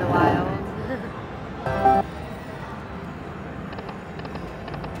don't want the wild.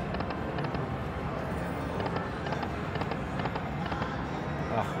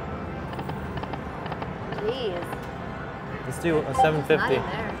 Oh. Jeez. Let's do a Not 750. in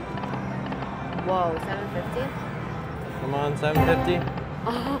there. Whoa, 750? Come on, 750.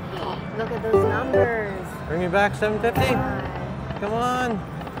 Oh, look at those numbers. Bring me back 750. God. Come on.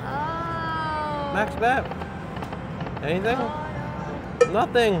 Oh. Max bet. Anything? Oh,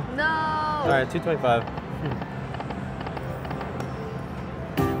 Nothing. no. All right, 225.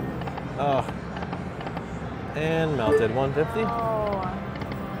 Oh. And melted. 150. Oh.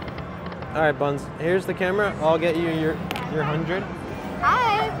 All right, Buns. Here's the camera. I'll get you your 100.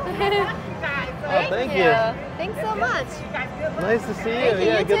 Hi. Oh, thank you. Thanks so much. Nice to see you. Thank you.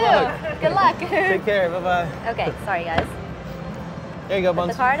 Yeah, You good too. luck. Good luck. Take care. Bye-bye. Okay, sorry guys. There you go, Put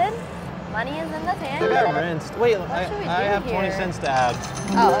Buns. the card in. Money is in the I tank. got rinsed. Wait, What should we I do have 20 here? cents to add.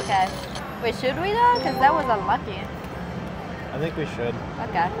 Oh, okay. Wait, should we though? Because that was unlucky. I think we should.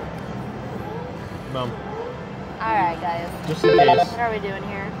 Okay. Boom. Alright, guys. Just in case. What are we doing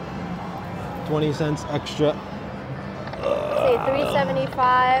here? 20 cents extra. Say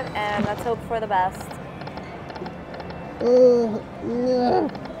 375, and let's hope for the best. Yeah.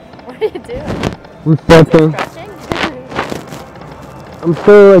 What are you doing? I'm stretching. Stretching? I'm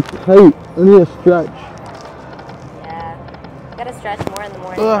so like tight. I need a stretch. Yeah. Gotta stretch more in the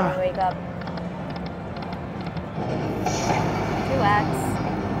morning when you wake up. 2x.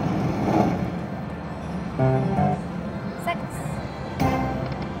 6.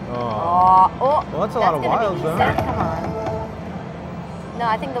 Oh. Oh, Well, that's a lot of gonna be wilds, though. decent. Come on. No,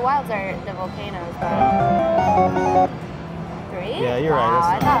 I think the wilds are the volcanoes, but 3? Yeah, you're right. Wow, I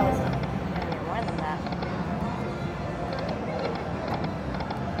It's thought not. it was gonna be more than that.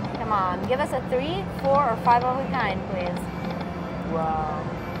 Come on, give us a 3, 4, or 5 of a kind, please. Wow.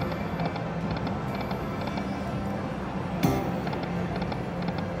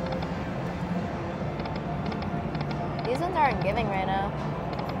 These ones aren't giving right now.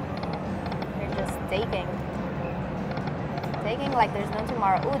 They're just taking. Taking like there's no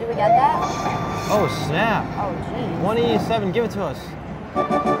tomorrow. Ooh, do we get that? Oh, snap. Oh, geez. 187. Give it to us. It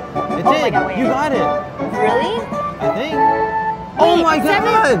Oh did. my God, wait. You got it. Really? I think. Oh my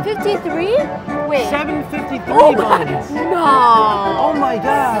God. 753? Wait. 753 Oh, buns. no. Oh my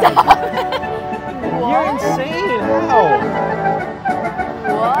God. You're insane. How?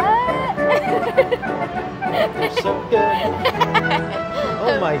 What? You're so good.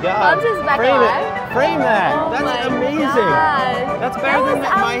 Oh my God. Pompsie is back Frame alive? it. Frame that. Oh That's my amazing. God. That's better than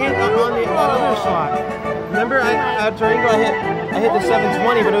That my hit on the unbelievable. other shot. Remember, at Durango, I hit the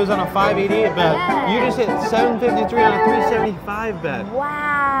 720, but it was on a 588 bet. Yeah. You just hit 753 on a 375 bet.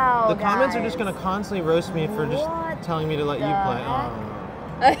 Wow. The comments are just guys. gonna constantly roast me for just What telling me to let you the play. heck? Oh.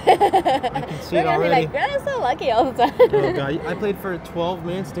 I can see They're it gonna be already. like, you're so lucky all the time. Oh God, I played for 12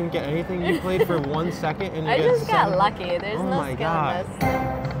 minutes, didn't get anything. You played for 1 second and you I get just got 7. lucky. There's Oh no my skill God. in this.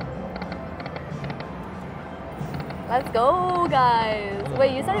 Let's go, guys.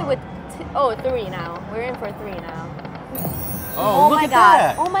 Wait, you started with 3 now. We're in for 3 now. Oh, look my at God.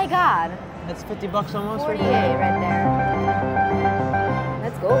 that. Oh my God. That's $50 almost. 48 right there. right there.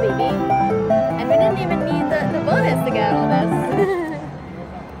 Let's go, baby. And we didn't even need the bonus to get all this.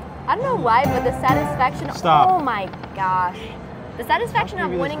 I don't know why, but the satisfaction. Stop. Oh my gosh. The satisfaction of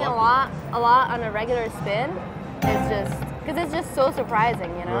Maybe this winning a lucky. lot on a regular spin is just, because it's just so surprising,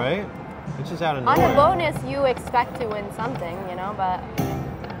 you know? Right? It's just out of On nowhere. a bonus, you expect to win something, you know, but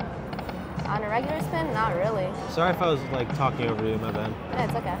on a regular spin, not really. Sorry if I was like talking over you, my bad. Yeah,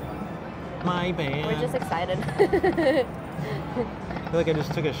 it's okay. My bad. We're just excited. I feel like I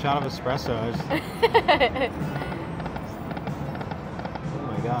just took a shot of espresso. Oh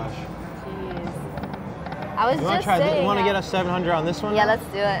my gosh. Jeez. I was You want just to try? saying. You want to get us 700 on this one? Yeah, now? let's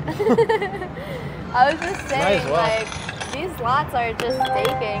do it. I was just Might saying, as well. like, these lots are just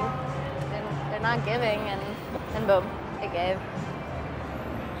taking, and they're not giving, and boom, it gave.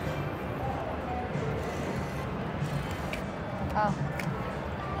 Oh.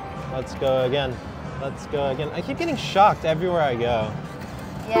 Let's go again. Let's go again. I keep getting shocked everywhere I go.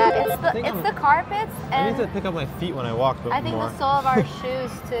 Yeah, it's think the I'm- carpets, I need to and pick up my feet when I walk I think more. the sole of our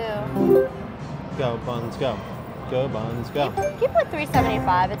shoes too. Go, Buns, go. Go, Buns, go. Keep with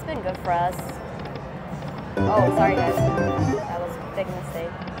 375. It's been good for us. Oh, sorry guys. That was a big mistake.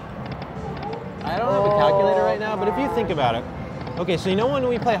 I don't have a calculator right now, but if you think about it. Okay, so you know when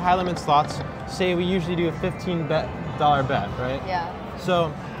we play high limit slots, say we usually do a $15 bet, right? Yeah.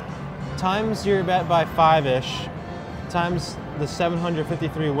 So times your bet by 5-ish, times the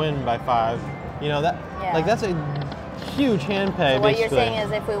 753 win by 5. You know that, Yeah. like that's a huge hand pay. So what basically. you're saying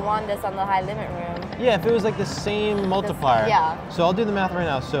is if we won this on the high limit room. Yeah, if it was like the same multiplier. yeah. So I'll do the math right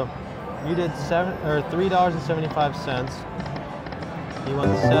now. So you did $3.75. You won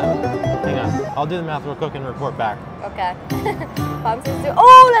hang on. I'll do the math real quick and report back. Okay. Pompsie's too.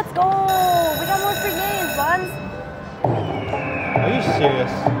 Oh, let's go! We got more free games, Buns. Are you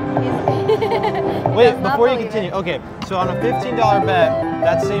serious? He Wait, does not before you believe continue. it. Okay, so on a $15 bet,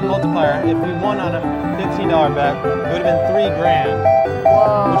 that same multiplier, if we won on a $15 bet, it would have been $3,000,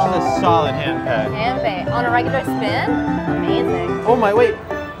 Whoa. which is a solid hand pay. Hand pay. On a regular spin? Amazing. Oh my, wait.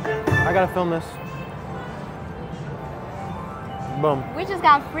 I gotta film this. Boom. We just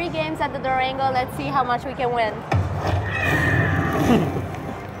got free games at the Durango. Let's see how much we can win.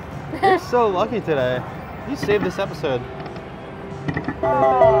 You're so lucky today. You saved this episode.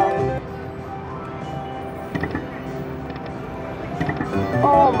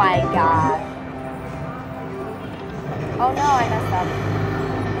 Oh my god. Oh no, I messed up.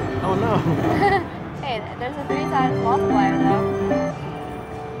 Oh no. Hey, Wait, there's a 3 times multiplier though.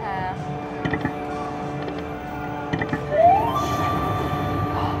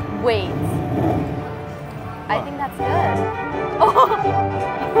 Wait. I think that's good. Oh!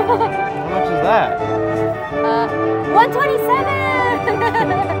 How much is that? 127!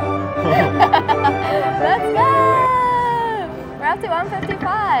 Let's go! We're up to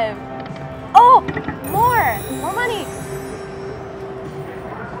 155. Oh! More money!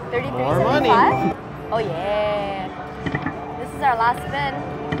 33.75? More money. Oh yeah. This is our last spin.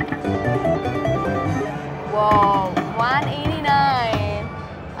 Whoa, 189.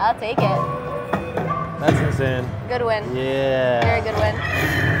 I'll take it. That's insane. Good win. Yeah. Very good win.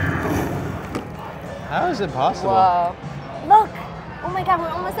 How is it possible? Whoa. Look! Oh my god, we're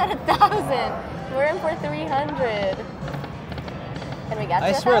almost at 1,000. We're in for 300. Can we get to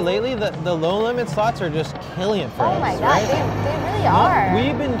I swear, 1,000? lately the low limit slots are just killing it for us. Oh my god, right? they really are.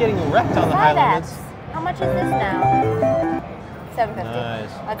 We've been getting wrecked on the high 5X. limits. How much is this now? 750.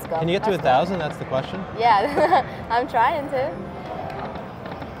 Nice. Let's go. Can you get to Let's 1,000? That's the question. go. Yeah, I'm trying to.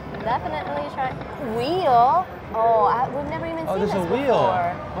 Definitely trying. Wheel? Oh, we've never even Oh, seen there's this a wheel.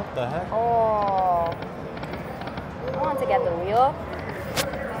 before. What the heck? Oh. I want to get the wheel.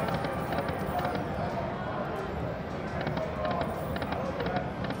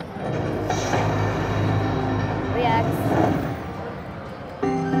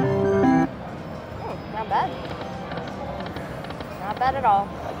 Not bad. Not bad at all.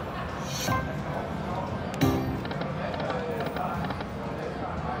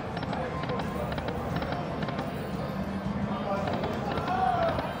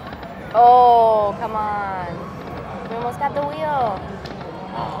 Oh, come on. We almost got the wheel.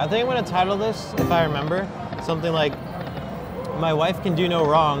 I think I'm going to title this, if I remember, something like, "My wife can do no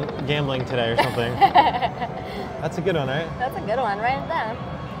wrong gambling today," or something. That's a good one, right? That's a good one. Write it down.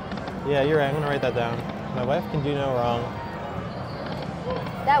 Yeah, you're right. I'm going to write that down. My wife can do no wrong.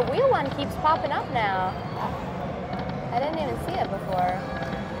 That wheel one keeps popping up now. I didn't even see it before.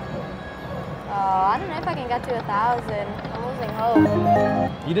 Oh, I don't know if I can get to 1,000. I'm losing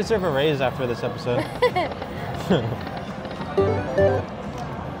hope. You deserve a raise after this episode.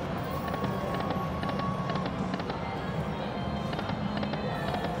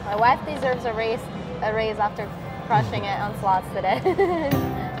 My wife deserves a raise after crushing it on slots today.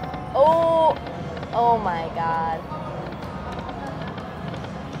 Oh my god.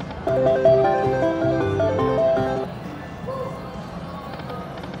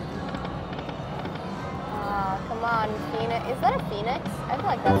 Come on, Phoenix. Is that a Phoenix? I feel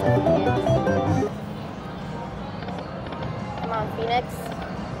like that's a Phoenix. Come on, Phoenix.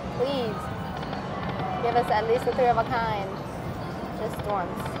 Please. Give us at least a 3 of a kind. Just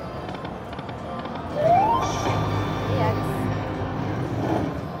once. EX.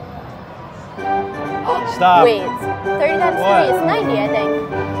 Stop. Wait. 30 times What? 3 is 90, I think.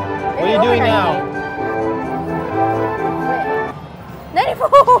 What are you doing now? 94!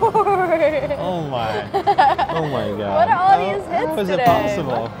 Oh my. Oh my god. What are all these hits How is today? it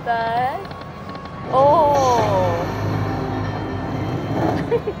possible? What the heck? Oh.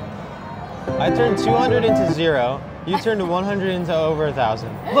 I turned 200 into 0. You turned 100 into over 1,000.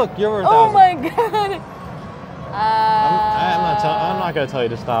 Look, you're over 1,000. Oh my god. I'm not gonna tell you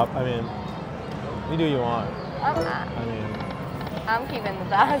to stop. I mean, you do what you want. I mean, I'm keeping the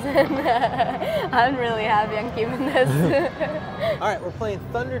 1,000. I'm really happy I'm keeping this. all right, we're playing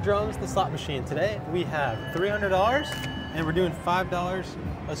Thunder Drums, the slot machine. Today we have $300 and we're doing $5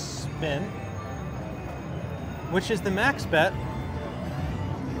 a spin, which is the max bet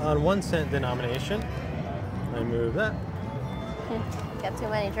on 1 cent denomination. I move that. Got too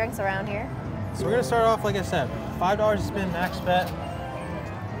many drinks around here. So we're gonna start off, like I said, $5 a spin, max bet.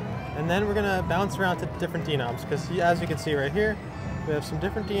 And then we're gonna bounce around to different denoms, because as you can see right here, we have some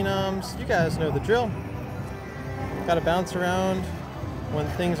different denoms. You guys know the drill. Gotta bounce around when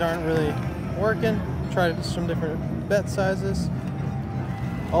things aren't really working. Try some different bet sizes.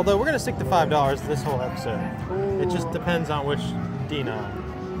 Although we're gonna stick to $5 this whole episode. It just depends on which denom.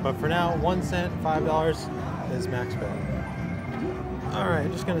 But for now, 1 cent, $5 is max bet. All right,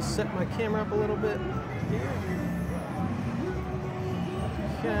 just gonna set my camera up a little bit here.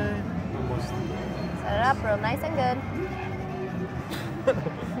 Okay, almost. Set it up real nice and good.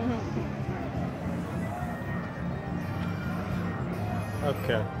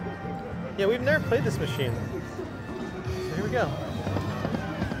 Okay. Yeah, we've never played this machine. So here we go.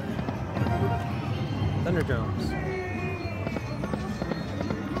 Thunder Drums.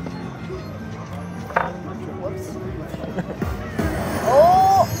 Whoops.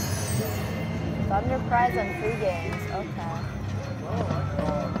 Oh! Thunder prize and free games. Okay.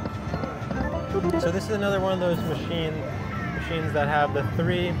 So this this is another one of those machines that have the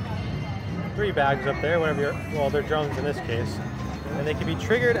three bags up there. Whenever you're, well, they're drums in this case, and they can be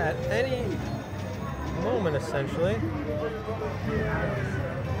triggered at any moment essentially.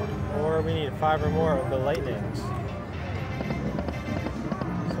 Or we need 5 or more of the lightnings.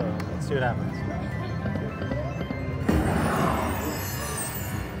 So let's see what happens.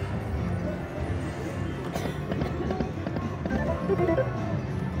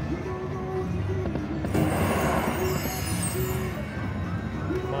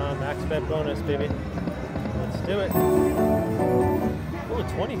 Come on, max bet bonus, baby. Let's do it. Ooh,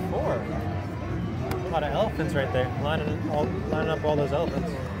 24. A lot of elephants right there, lining up all those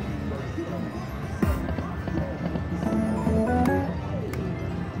elephants.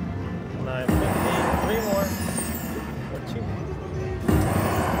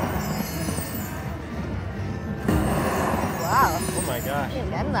 Oh my gosh. Didn't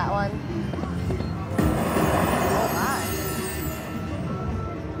get that one. Oh my.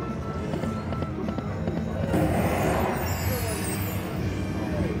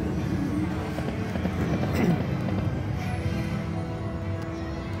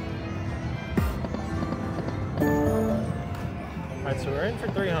 Alright, so we're in for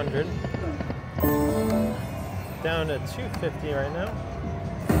 300. Down to 250 right now.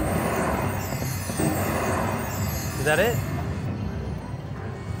 Is that it?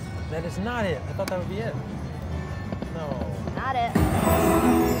 That is not it. I thought that would be it. No. Not it.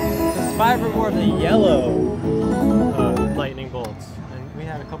 There's 5 or more of the yellow lightning bolts. And we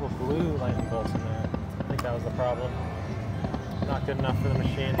had a couple blue lightning bolts in there. I think that was the problem. Not good enough for the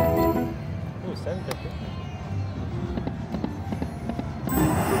machine. Ooh, 750.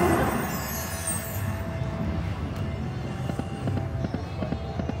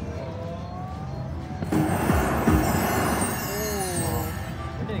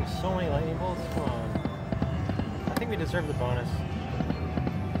 So many lightning bolts, come on. I think we deserve the bonus.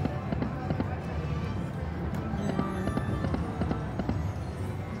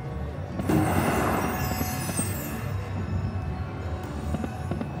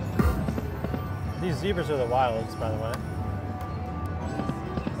 These zebras are the wilds, by the way.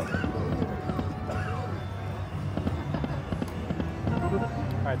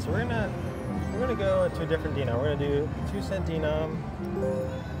 Alright, so we're gonna go to a different denom. We're gonna do 2-cent denom.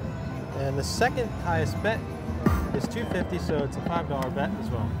 And the second highest bet is 250, so it's a $5 bet as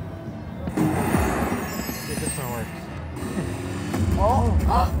well. See if this one works.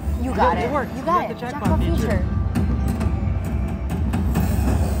 Oh, you got it. It worked. You got it. The jackpot feature.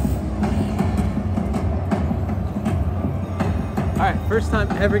 All right, first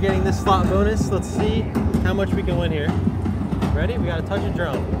time ever getting this slot bonus. Let's see how much we can win here. Ready? We got to touch a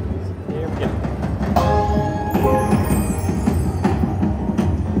drum. Here we go.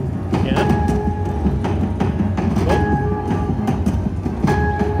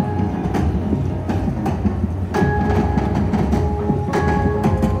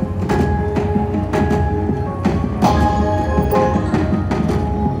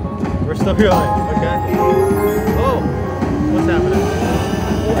 Still going, okay? Oh, what's happening?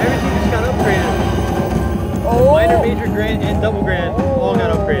 Oh, everything just got upgraded. Oh. Minor, major, grand, and double grand all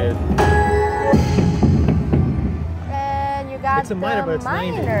got upgraded. And you got it's a minor, but it's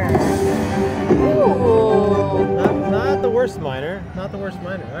 90. Ooh. Not the worst minor. Not the worst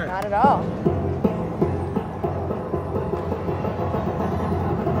minor. All right. Not at all.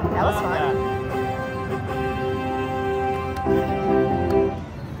 That was fun.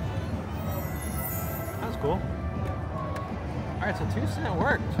 Cool. All right, so 2-cent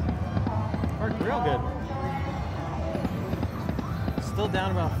worked. Worked real good. Still down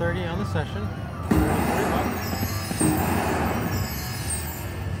about 30 on the session.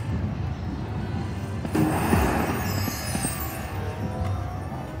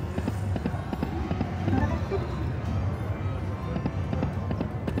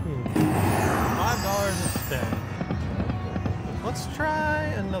 $5 a spin. Let's try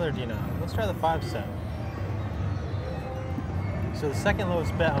another denom. Let's try the 5-cent. So the second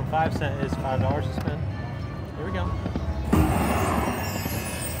lowest bet on 5-cent is $5 to spin. Here we go.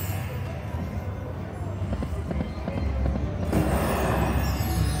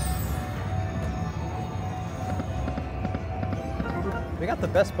 We got the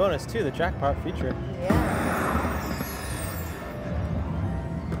best bonus too, the jackpot feature. Yeah.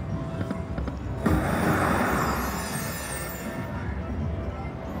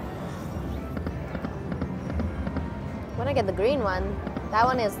 When I get the green one, that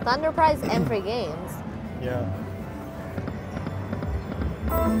one is Thunder Prize and free games. Yeah.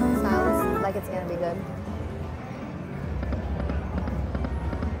 Sounds like it's gonna be good.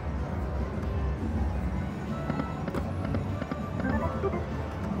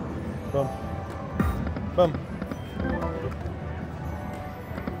 Boom. Boom.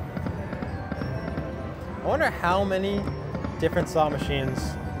 I wonder how many different slot machines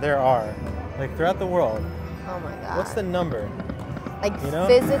there are, like throughout the world. Oh my god. What's the number? Like you know?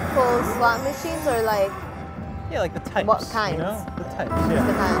 physical slot machines or like Yeah, like the types. What kinds? You know? The types, yeah.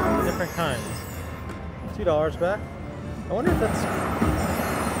 the kinds? Different kinds. $2 back. I wonder if that's...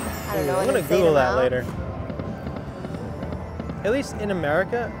 I don't know. I'm an gonna insane Google that amount. later. At least in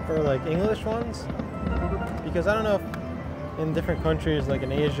America, or like English ones, because I don't know if in different countries, like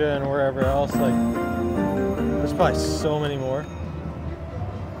in Asia and wherever else, like there's probably so many more.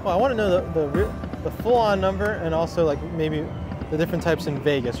 Well, I want to know the full-on number, and also like maybe the different types in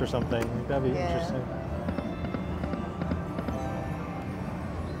Vegas or something. Like, that'd be interesting.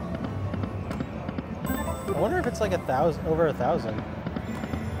 I wonder if it's like over 1,000.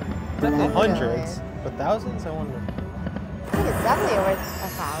 Definitely hundreds, but thousands, I wonder. I think it's definitely over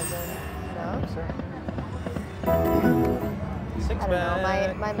 1,000. No? Sure. Six I don't know.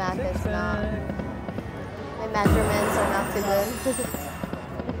 back. My math Six is not. back. My measurements are not too good.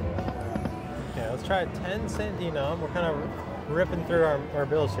 Okay, let's try a 10-cent denom. We're kind of ripping through our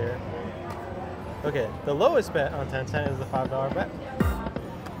bills here. Okay, the lowest bet on 10 cent is the $5 bet.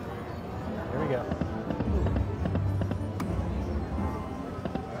 Here we go.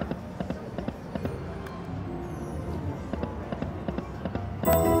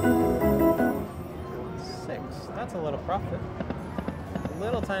 Six. That's a little profit. A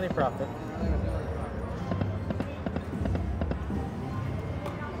little tiny profit.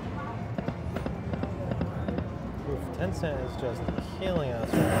 Oof, 10 cent is just killing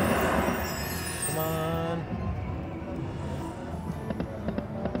us right now. Come on.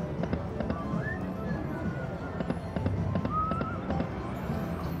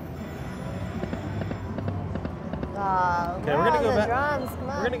 Okay, we're gonna go back. Drums. Come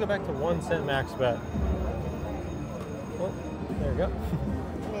on. We're gonna go back to 1 cent max bet. Oh, there we go.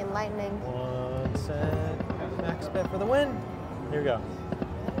 I mean, lightning. 1 cent max bet for the win. Here we go.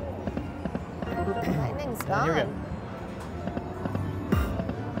 Lightning's And gone. here we go.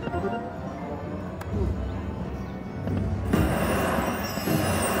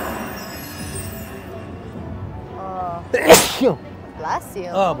 Oh, bless you.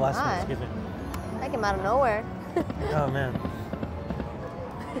 Oh, bless me. my. Excuse me. That came out of nowhere. Oh man,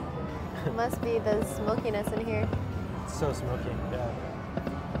 It must be the smokiness in here. it's so smoky. Yeah.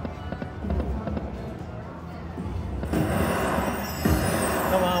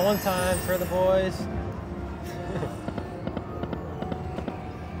 Come on, one time for the boys.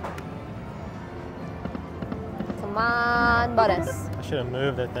 Come on, bonus. I should have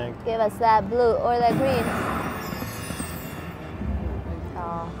moved, I think. Give us that blue or that green.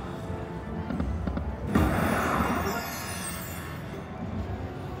 Oh.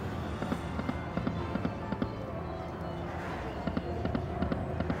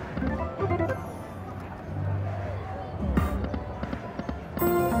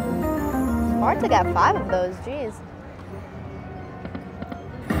 It's hard to get 5 of those, jeez.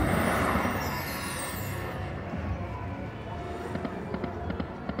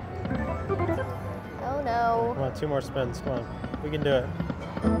 Oh no. Come on, 2 more spins. Come on, we can do it.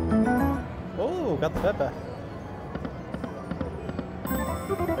 Oh, got the bet back.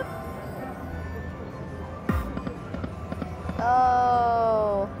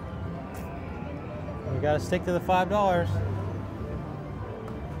 Oh. We gotta stick to the $5.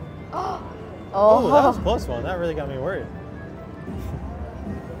 Oh. Oh, that was a close one. That really got me worried.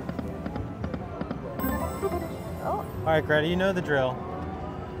 Oh. All right, Greta, you know the drill.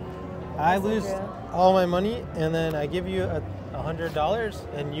 I What's the lose drill? all my money, and then I give you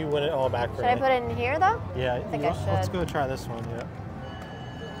 $100, and you win it all back for Should I me. put it in here though? Yeah, think you I know, let's should. go try this one. Yeah.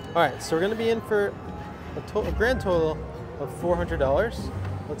 All right, so we're gonna be in for a grand total of $400.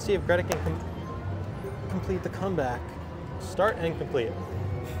 Let's see if Greta can complete the comeback. Start and complete.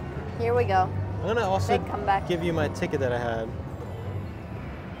 Here we go. I'm gonna also Big comeback. give you my ticket that I had.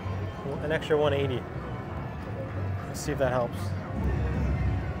 An extra 180. Let's see if that helps.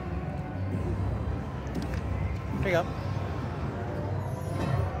 Here you go.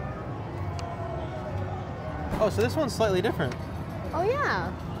 Oh, so this one's slightly different. Oh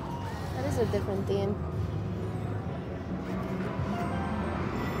yeah. That is a different theme.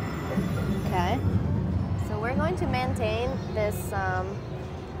 Okay. So we're going to maintain this $5.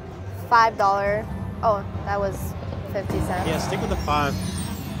 Oh, that was 50 cents. Yeah, stick with the 5.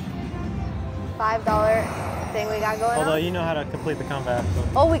 $5 thing we got going Although on. you know how to complete the comeback. So.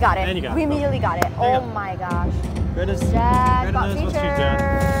 Oh, we got it. And you got we it. immediately got it. you Oh go. my gosh. Greta's, Jackpot Greta knows what she's doing.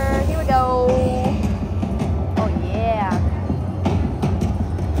 feature. Here we go. Oh yeah.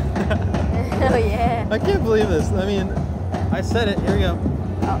 Oh yeah. I can't believe this. I mean, I said it. Here we go.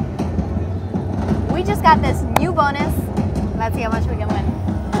 We just got this new bonus. Let's see how much we can win.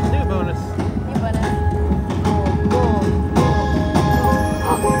 New bonus. New bonus.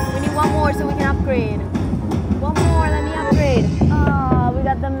 Oh, we need one more so we can upgrade. One more, let me upgrade. Oh, we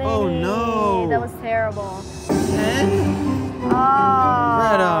got the mini. Oh no. That was terrible. 10? Oh.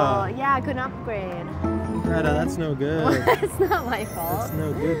 Greta. Yeah, I couldn't upgrade. Greta, that's no good. It's not my fault. That's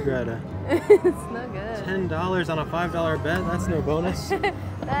no good, Greta. It's no good. $10 on a $5 bet? That's no bonus.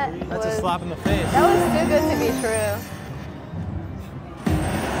 That's a slap in the face. That was too good to be true.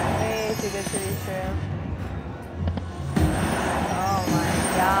 Way too good to be true. Oh my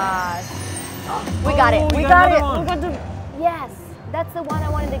gosh. We got it. We got it. We got the. Yes, that's the one I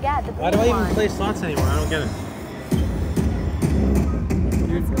wanted to get. The Why do I even one. play slots anymore? I don't get it.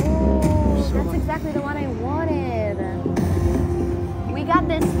 Oh, so that's lucky. exactly the one I wanted. We got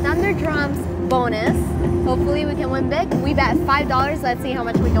this Thunder Drums bonus. Hopefully we can win big. We bet $5. Let's see how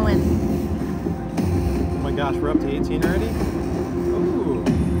much we can win. Oh my gosh, we're up to 18 already? Ooh.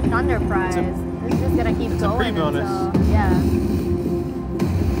 Thunder prize. This is just gonna keep It's a going pre-bonus. until, yeah.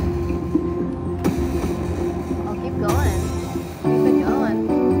 I'll keep going. Keep it going.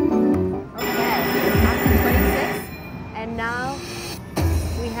 Okay, after 26, and now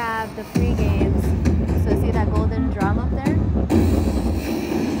we have the free games. So see that golden drum up there?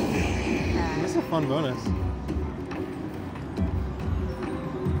 This is a fun bonus.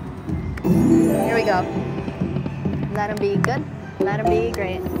 Here we go. Let them be good. Let them be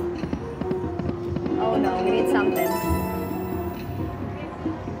great. Oh no, we need something.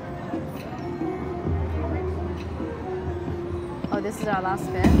 Oh, this is our last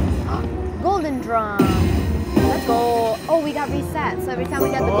spin. Golden drum. Let's go. Oh, we got reset. So every time we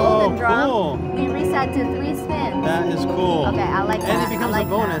get the golden drum, cool. we reset to 3 spins. That is cool. Okay, I like that. And it becomes I like a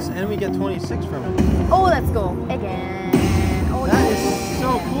bonus, that. and we get 26 from it. Oh, let's go. Again. Oh, That yeah. is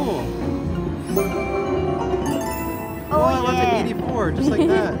so cool. Oh, I left yeah. at 84, just like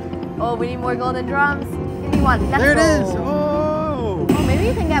that. Oh, we need more golden drums. Give me one. Let's There it go. is. Oh. Oh, maybe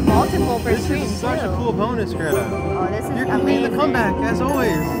you can get multiple per This stream is such too. a cool bonus, Greta. Oh, this is You're amazing. making the comeback, as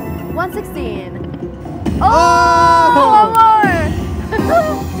always. 116. Oh! One more.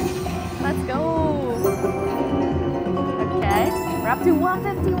 Let's go. Okay, we're up to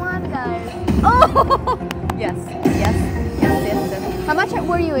 151, guys. Oh, yes, yes, yes, yes, yes. How much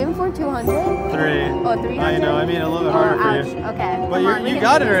were you in for? 200? 3. Oh, 300? I know, I made it a little bit harder for ouch. you. Okay, But come on, we you can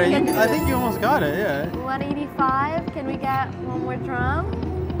got do it this, already. we can do I think this. you almost got it, yeah. 185. Can we get one more drum?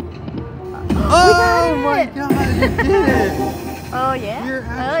 Oh my it. god, you did it! Oh yeah. You're Oh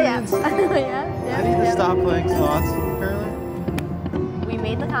actually yeah. insane. Oh yeah. I need to stop playing slots, apparently. We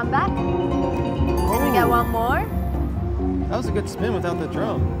made the comeback. Can we get one more? That was a good spin without the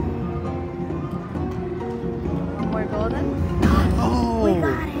drum. One more golden. Oh! We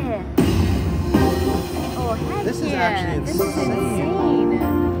got it. Oh heck This is yeah. actually This is insane.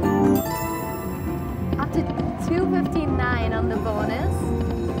 Up to 259 on the bonus.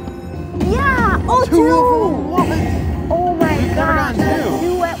 Yeah. Oh, Two of them, what? Oh my We've never gosh. gotten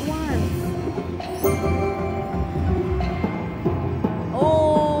two. 2 at once.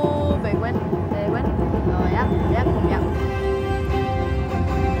 Oh, big win. Big win. Oh yeah. Yep. Yep.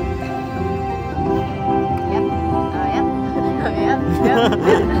 Yep. Oh yeah. Oh yeah.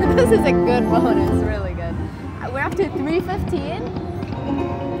 Yep. This is a good bonus. Really good. We're up to 315.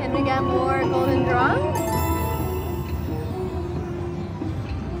 Can we get more golden drums?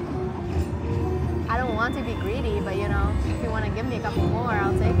 I don't want to be greedy, but you know, if you want to give me a couple more,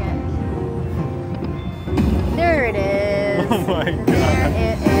 I'll take it. There it is. Oh my There god.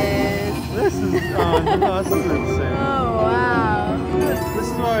 it is. This is, no, this is insane. Oh wow. This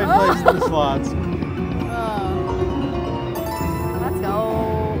is why we play the slots. Oh. Let's go.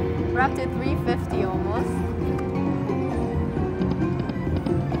 We're up to 350 almost.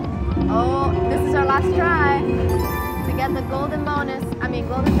 Oh, this is our last try to get the golden bonus. I mean,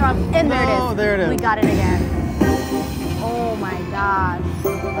 golden drum. And there it Oh, is. there it is. We got it again. Oh my gosh.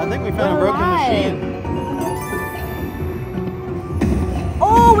 I think we found a broken alive. machine.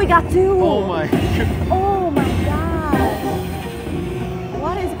 Oh, we got 2. Oh my god. Oh my god.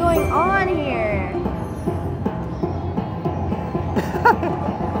 What is going on here?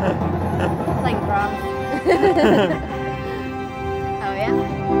 Like drums. Oh yeah.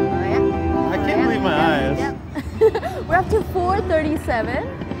 Oh yeah. I can't believe my eyes. Yep. We're up to 437.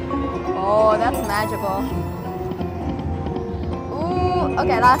 Oh, that's magical. Ooh,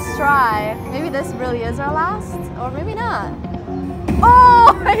 okay, last try. Maybe this really is our last, or maybe not.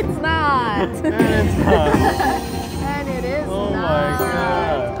 Oh, it's not. And it's not. And it is Oh my not.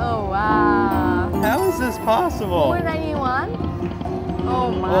 God. Oh wow. possible? 491?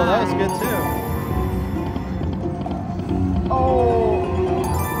 Oh my. Oh, that was good too. Oh.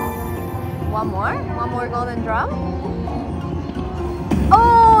 One more? One more golden drum?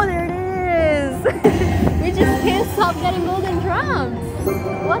 Oh, there it is! We just can't stop getting golden drums.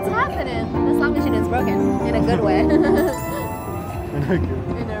 What's happening? The slot machine is broken in a good way. In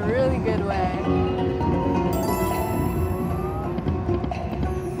a really good way.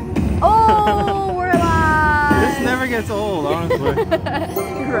 Oh, we're alive! This never gets old, honestly.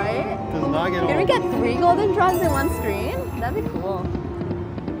 Right? Does not get Can we old. get 3 golden drums in one stream? That'd be cool.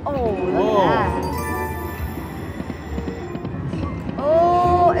 Oh, look Whoa. at that.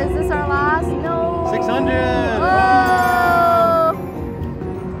 Oh, is this our last? No. 600! Oh.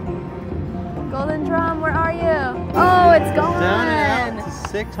 Golden drum, where are you? Oh, it's gone. Down and out to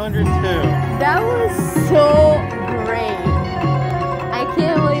 602. That was so great. I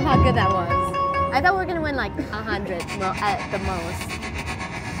can't believe how good that was. I thought we were gonna win like 100 at the most.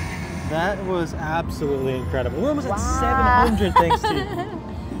 That was absolutely incredible. We're almost Wow. at 700 thanks to you.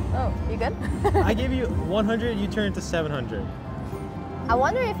 Oh, you good? I gave you 100, you turned to 700. I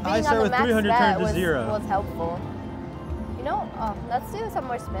wonder if being I on started the with max 300 bet turned to was, 0. was helpful. You know, let's do some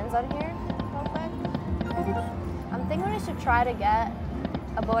more spins on here real quick. I'm thinking we should try to get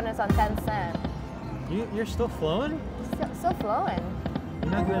a bonus on 10 cent. You're still flowing? Still flowing.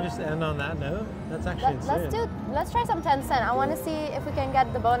 You're not gonna just end on that note? That's actually insane. Let's try some 10 cent. I want to see if we can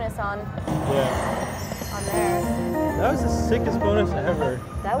get the bonus on Yeah. there. That was the sickest bonus ever.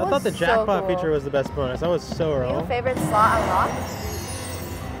 That I was thought the so jackpot cool. feature was the best bonus. I was so New wrong. favorite slot unlocked.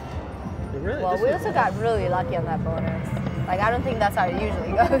 It really, Well, this we is- also got really lucky on that bonus. Like, I don't think that's how it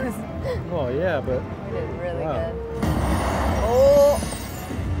usually goes. Well, yeah, but We did really Wow. good. Oh.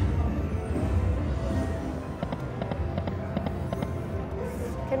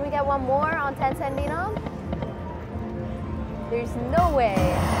 Can we get one more on 10 cent denom? There's no way.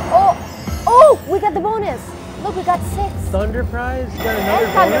 Oh! Oh! We got the bonus! Look, we got 6. Thunder Prize? You got another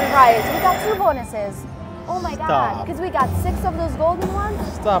And Thunder bonus? Prize. We got 2 bonuses. Oh my god. Stop. Because we got 6 of those golden ones.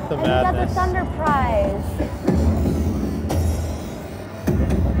 Stop the And we got the madness. Thunder Prize.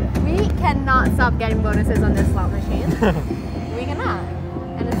 We cannot stop getting bonuses on this slot machine. We cannot.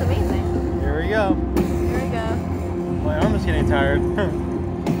 And it's amazing. Here we go. Here we go. My arm is getting tired.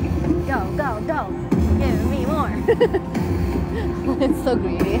 Go, go, go. Give me more. It's so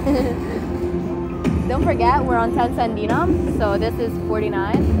greedy. Don't forget, we're on 10 cent denom. So this is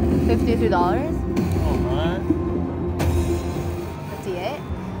 $49, $52. Alright. 58.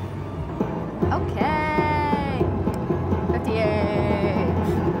 Okay. 58.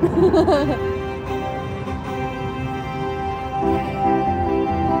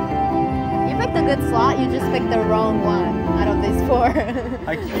 You picked a good slot, you just picked the wrong one out of these 4.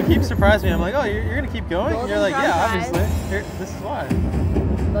 You keep surprising me. I'm like, oh, you're gonna keep going? Golden You're like, drum yeah, prize. obviously. Here, this is why.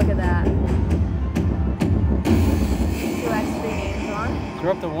 Look at that. 2x free games on. So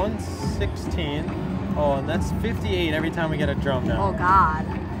we're up to 116. Oh, and that's 58 every time we get a drum now. Oh God.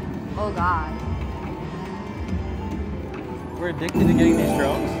 Oh God. We're addicted to getting these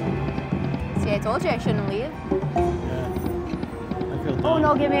drums. See, I told you I shouldn't leave. Yeah. I feel dumb. Oh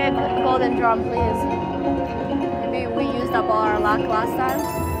no, give me a golden drum, please. Maybe we used up all our luck last time.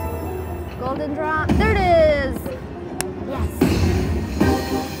 Golden drum. There it is! Yes.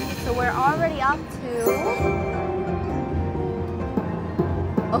 So we're already up to...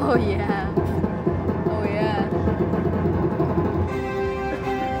 Oh yeah. Oh yeah.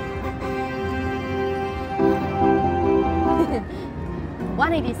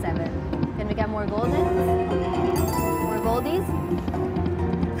 $187. Can we get more goldens? More goldies?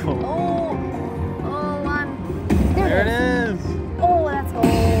 Cool. Oh, oh, one. There it is. Oh, let's go.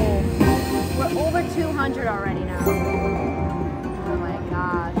 We're over 200 already now. Oh my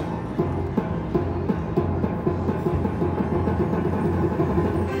gosh.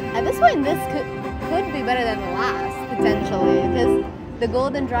 At this point, this could be better than the last, potentially, because the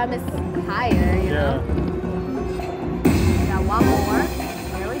golden drum is higher, you know? Got one more.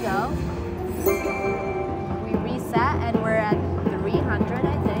 There we go. We reset and we're at 300,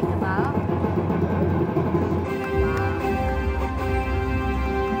 I think, about. Wow.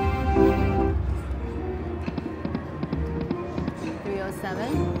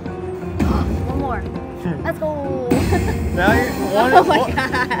 307. One more. Let's go. Now you're, Oh my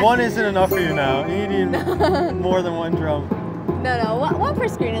God. one isn't enough for you now. You need more than one drum. No, one per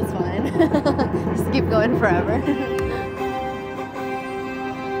screen is fine. Just keep going forever. Oh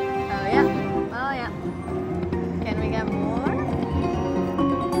yeah. Oh yeah. Can we get more?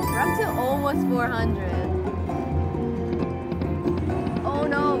 We're up to almost 400. Oh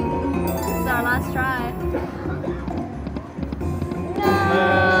no. This is our last Last try.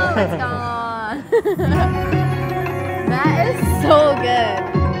 No, it's gone. That is so good.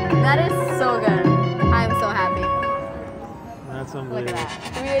 That is so good. I'm so happy. That's Look at unbelievable. that.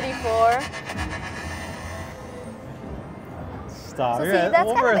 384. Stop. So You're see, at that's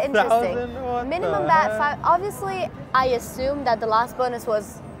over kind of 1,000? interesting. What Minimum the bet heck? 5. Obviously, I assumed that the last bonus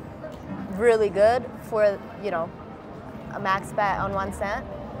was really good for, you know, a max bet on 1 cent.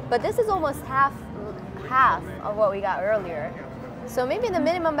 But this is almost half of what we got earlier. So maybe the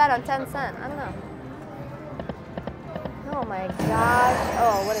minimum bet on 10 cent. I don't know. Oh my gosh.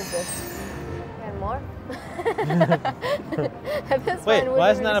 Oh, what is this? And more? At this Wait, point,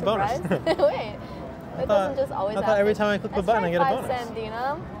 why wouldn't isn't that a be bonus? surprised. Wait. It doesn't just always I thought happen. every time I click the Let's button, try I get a 5 bonus. cent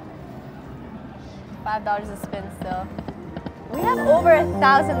dinam. $5 a spin still. We have over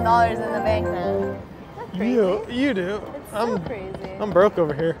 $1,000 in the bank now. Isn't that crazy? You do. It's so crazy. I'm broke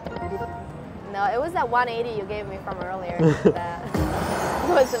over here. No, it was that 180 you gave me from earlier. That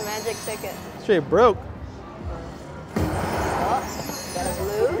was the magic ticket. Straight broke. Oh, got a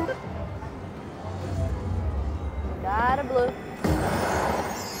blue. Got a blue.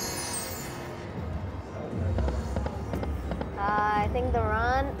 I think the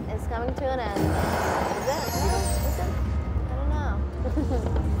run is coming to an end. Is it? Is it? I don't know.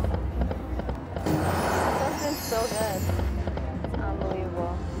 This has been so good. It's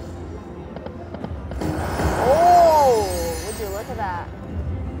unbelievable. Oh, would you look at that?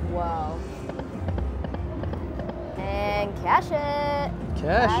 Wow. And cash it.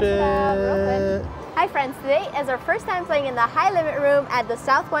 Cash it out real it. quick. Hi friends, today is our first time playing in the high limit room at the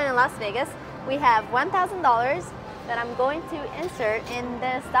South Point in Las Vegas. We have $1,000 that I'm going to insert in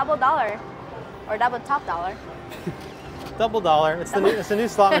this double dollar or double top dollar. Double dollar. It's the new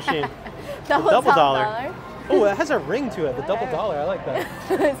slot machine. Double double top dollar. Oh, it has a ring to it. The double dollar. I like that.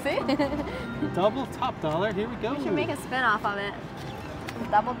 See? Double top dollar. Here we go. We should make a spin off of it.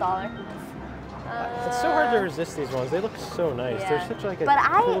 Double dollar. It's so hard to resist these ones. They look so nice. Yeah. They're such like a But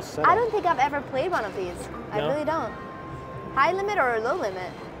cool setup. I don't think I've ever played one of these. I No? really don't. High limit or low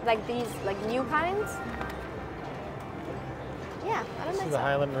limit? Like these, like new kinds? Yeah, I don't This think is the so.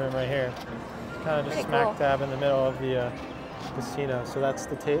 high limit room right here. Kind of just Pretty smack cool. dab in the middle of the casino. So that's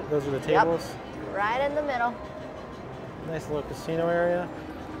the those are the tables. Yep. Right in the middle. Nice little casino area.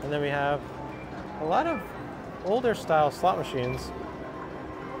 And then we have a lot of older style slot machines.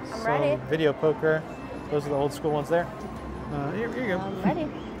 I'm Some ready. video poker. Those are the old school ones there. Here you go. I'm ready.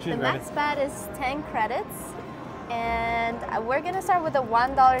 She's The ready. max bet is 10 credits. And we're going to start with a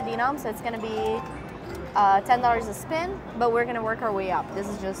 $1 denom, so it's going to be $10 a spin, but we're going to work our way up. This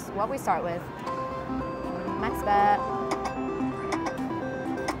is just what we start with. Max bet.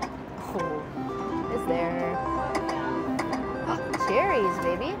 Oh, is there? Oh, cherries,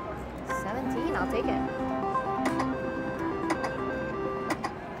 baby. 17, I'll take it.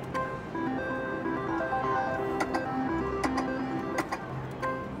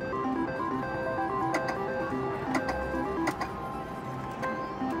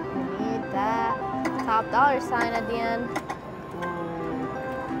 Top dollar sign at the end.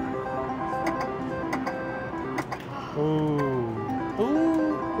 Ooh.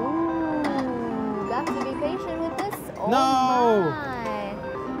 Ooh. Ooh, got to be patient with this. Oh No. my.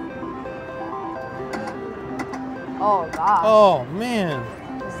 Oh gosh. Oh man.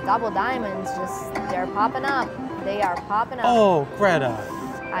 These double diamonds just, they're popping up. They are popping up. Oh, Greta.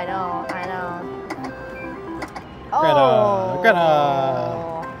 I know, I know. Greta, Oh. Greta.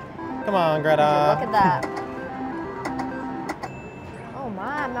 Come on, Greta. Look at that. Oh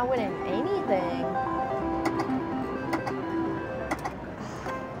my, I'm not winning anything.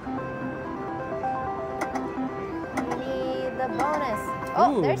 We need the bonus.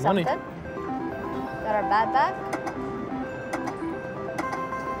 Oh, Ooh, there's money. something. Got our bat back.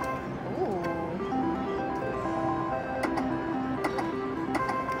 Ooh.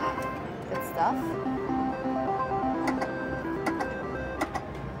 Good stuff.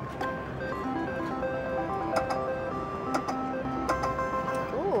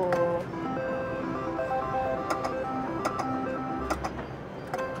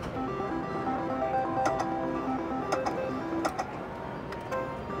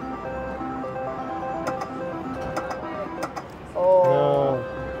 No.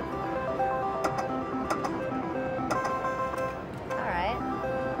 Alright.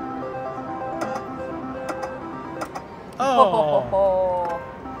 Oh. Oh.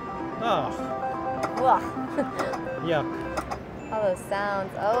 Oh. Ugh. Yuck. All those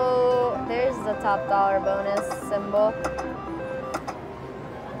sounds. Oh, there's the top dollar bonus symbol.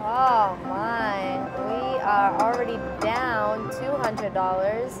 Oh my. We are already down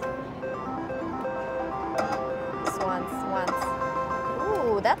 $200. once.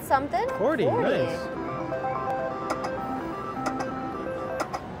 Ooh, that's something. 40, nice.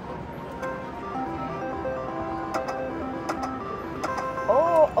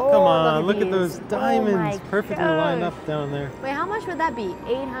 Oh, Come on, look look at these. those Oh diamonds my perfectly lined gosh. up down there. Wait, how much would that be?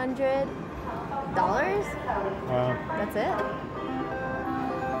 $800? Wow. That's it?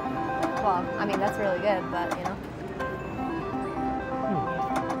 Well, I mean, that's really good, but you know.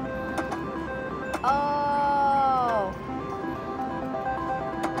 Oh.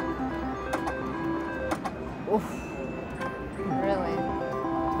 Oof. Really?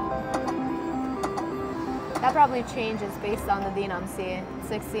 That probably changes based on the denom. See,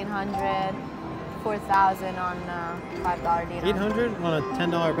 1,600, 4,000 on $5 denom. 800 on a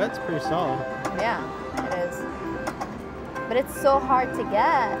 $10 bet's pretty solid. Yeah, it is. But it's so hard to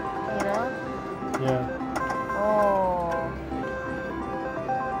get, you know? Yeah. Oh.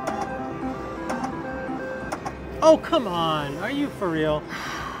 Oh, come on. Are you for real?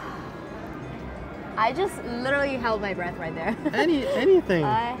 I just literally held my breath right there. Anything.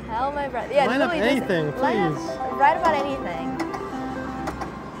 I held my breath. Yeah, Line up literally anything, just line up please. right about anything.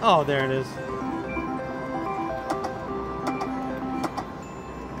 Oh, there it is.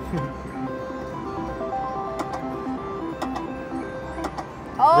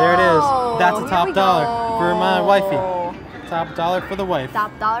 Oh, There it is. That's a here top we dollar go. for my wifey. Top dollar for the wife.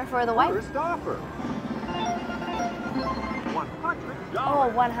 Top dollar for the wife. First offer. $100. Oh,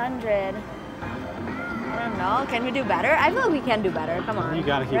 100. I don't know. Can we do better? I feel like we can do better. Come on. You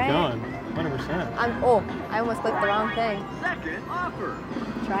gotta keep right? going. 100%. Oh, I almost clicked the wrong thing. Second offer.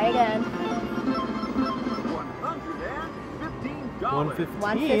 Try again. $115. 115.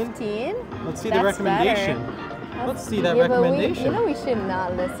 115. Let's see That's the recommendation. better. Let's see that Yeah, but recommendation. you know we should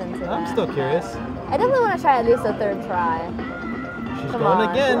not listen to that. I'm still curious. I definitely want to try at least a third try. She's Come going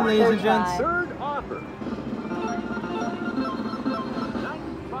on. again, ladies Third and gents. try. Third offer.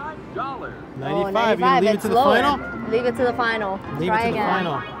 $95. 95. You gonna leave it it's to the lower. final? Leave it to the final. Leave Try it to the again.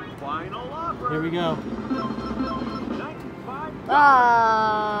 final. Final offer. Here we go.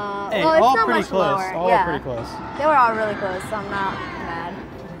 Uh, Hey, well, it's all not pretty much close. lower. All yeah. pretty close. They were all really close, so I'm not mad.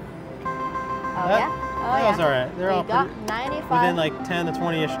 Oh, That- yeah? Oh, that yeah. was all right. They're we all got pretty- 95. Within like 10 to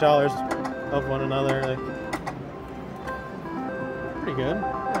 20-ish dollars of one another. Like, pretty good.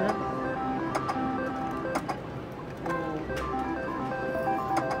 All right.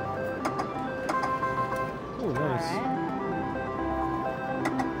 Ooh, nice. All right.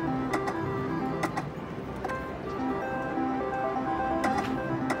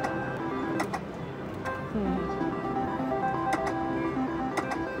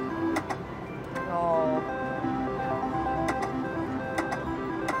 Oh.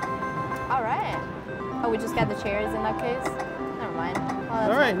 All right. Oh, we just got the cherries in that case? Never mind. Oh,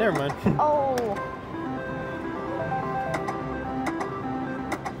 that's All right, never mind. Oh.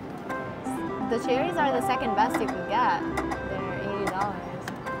 The cherries are the second best you can get. They're $80.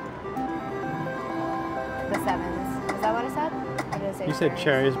 The sevens. Is that what I said? Or did I say You said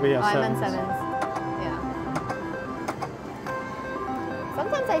cherries, but yeah, Oh, I meant sevens. sevens. Yeah.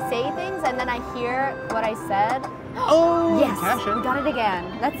 Sometimes I say things and then I hear what I said. Oh, Yes, cash we in. got it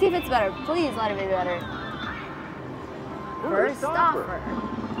again. Let's see if it's better. Please let it be better. First offer.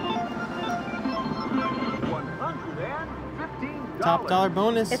 $115. Top dollar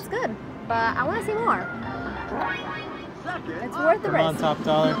bonus. It's good, but I want to see more. Second It's worth the Come on, risk. top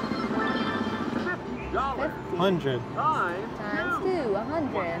dollar. $50. 100. Times Times 2,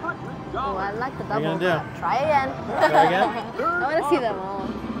 100. Oh, I like the you double. gonna do? but Try again. Try again? I want to see them all.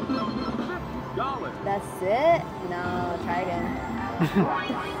 $50. That's it? No, try again.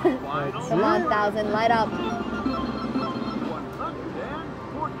 Final Come on, 1,000, light up.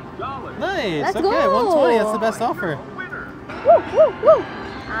 $140. Nice. Let's okay, go. 120. That's the best offer. Winner. Woo, woo, woo.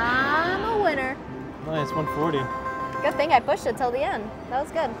 I'm a winner. Nice, 140. Good thing I pushed it till the end. That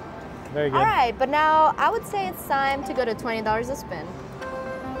was good. Very good. All right, but now I would say it's time to go to $20 a spin.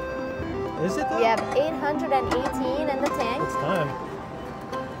 Is it though? We have 818 in the tank. It's time.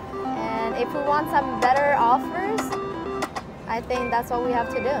 And if we want some better offers, I think that's what we have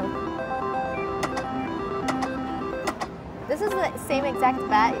to do. This is the same exact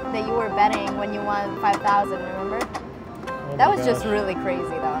bet that you were betting when you won 5,000, remember? Oh That my was just gosh. really crazy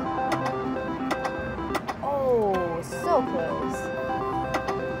though. Oh, so close.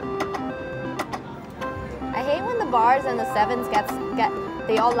 I hate when the bars and the sevens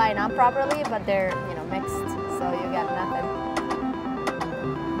they all line up properly, but they're, you know, mixed, so you get nothing.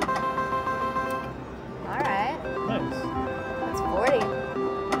 All right, Nice. that's 40.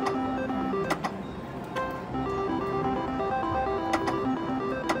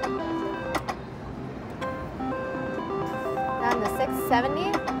 the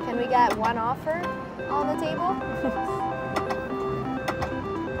 670. Can we get one offer on the table?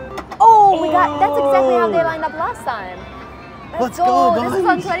 Oh, we got, that's exactly how they lined up last time. Let's go, This is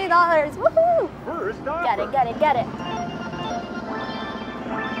on boys. $20. Woohoo! First offer. Get it, get it, get it.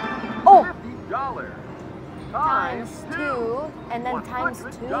 Oh, $50. times 2, and then times 2.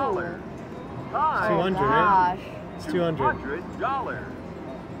 $100. Oh, 200, right? gosh. It's 200. $200.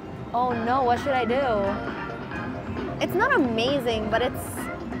 Oh no, what should I do? It's not amazing, but it's...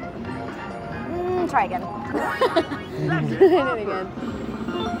 try again. Second Do it offer. again.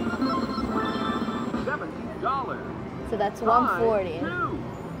 $70. So that's 140. Times 2.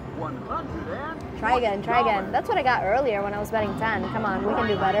 $120. Try again, try again. That's what I got earlier when I was betting 10. Come on, we can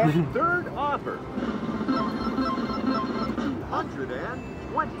do better. Third offer.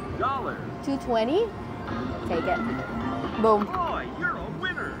 $220. 220? Take it. Boom. Boy, you're a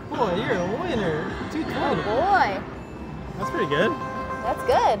winner. Boy, you're a winner. 220. Boy, That's pretty good. that's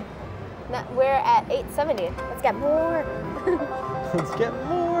good. Now, we're at 870. Let's get more. Let's get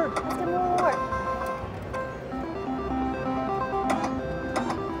more. Let's get more.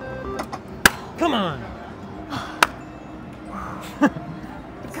 Come on.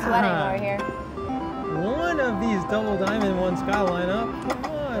 Sweating over here. One of these double diamond ones got to line up. Come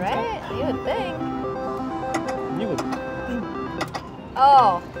on. Right? You would think. You would think.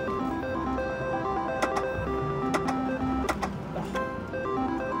 Oh.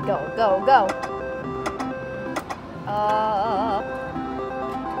 Go, go, go.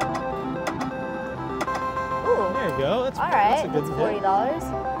 Ooh. There you go. That's, All that's right, a good that's hit. $40.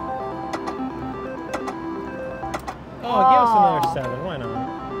 Oh, give us another 7. Why not?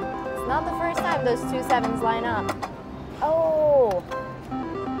 It's not the first time those 2 sevens line up. Oh.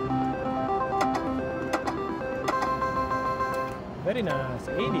 Very nice.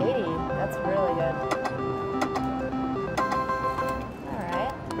 80. 80. That's really good. All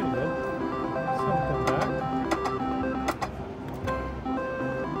right. Pretty good. Something back.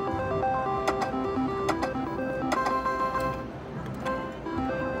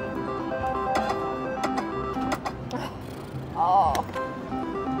 Oh.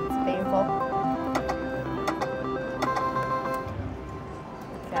 It's painful.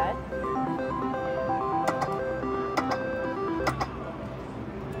 Okay.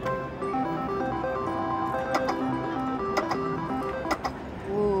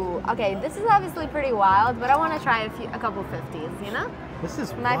 Ooh. Okay, this is obviously pretty wild, but I want to try a couple 50s, you know? This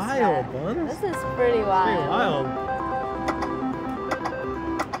is Next wild, bet. Buns. This is pretty Pretty wild. wild.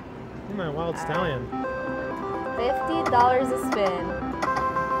 You're my wild stallion. $50 a spin.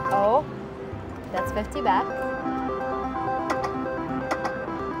 Oh, that's 50 back.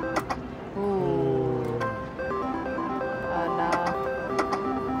 Ooh. Oh no.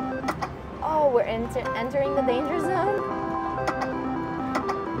 Oh, we're entering the danger zone.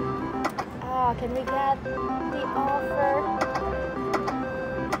 Oh, can we get the offer?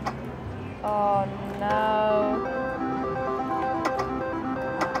 Oh no.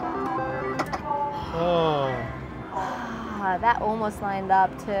 Oh. Ah, that almost lined up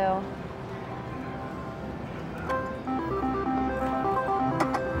too.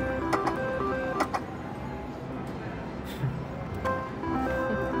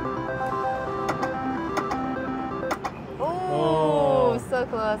 Ooh, so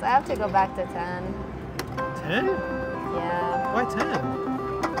close. I have to go back to 10. 10? Yeah. Why 10?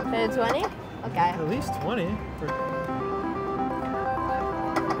 To 20? Okay. At least 20.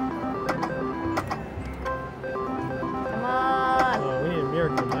 Come on. Oh, we need a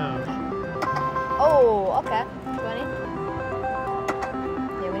miracle now. Oh, okay. 20.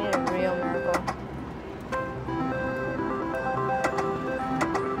 Yeah, we need a real miracle.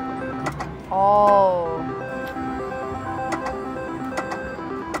 Oh.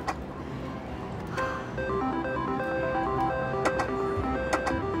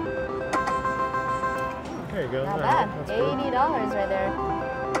 There you go. Not All bad. right, that's good. $80 right there.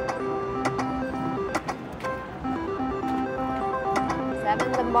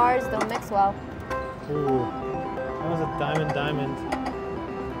 Sevens and bars don't mix well. Ooh. That was a diamond.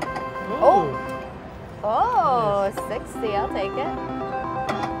 Oh. Oh, 60. I'll take it.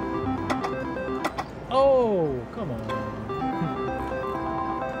 Oh, come on.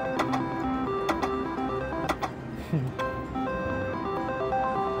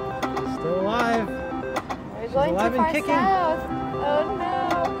 Still alive. We're going alive too and far kicking. south. Oh no.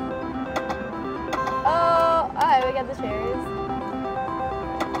 Oh, alright, we got the cherries.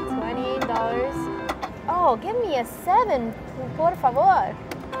 $28. Oh, give me a 7, por favor.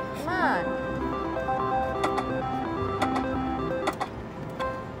 Come on.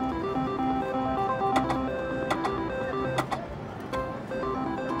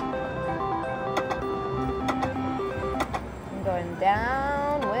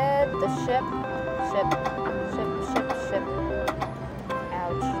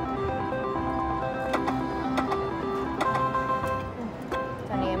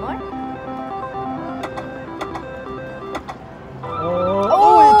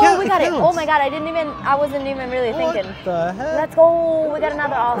 Oh my God, I wasn't even really thinking. What the heck? Let's go, we got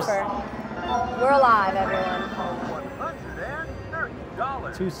another offer. We're alive, everyone.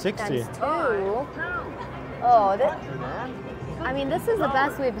 $130. $260. Times 2. Oh, I mean, this is the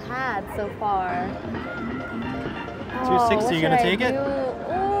best we've had so far. $260, you gonna take it?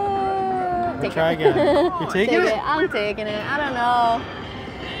 Take Try it. again. You taking it? I'm taking it. I don't know.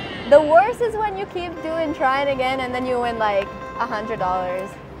 The worst is when you keep trying again, and then you win like $100.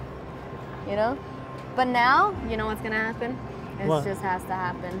 You know? But now, you know what's gonna happen? It just has to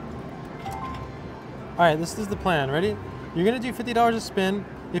happen. All right, this is the plan. Ready? You're gonna do $50 a spin.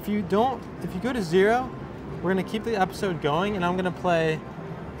 If you go to 0, we're gonna keep the episode going, and I'm gonna put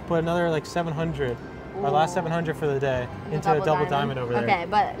another like 700, our last 700 for the day, into a double diamond over there. Okay,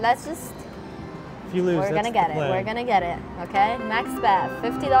 but let's just. If you lose, we're gonna get it. We're gonna get it. Okay, max bet,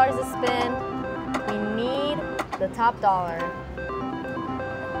 $50 a spin. We need the top dollar.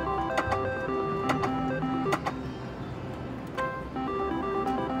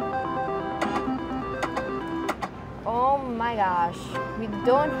 Oh my gosh, we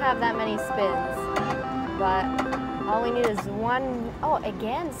don't have that many spins, but all we need is one. Oh,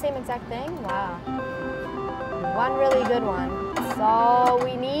 again, same exact thing. Wow, one really good one. That's all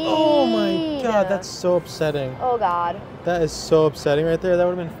we need. Oh my God, that's so upsetting. Oh God. That is so upsetting right there. That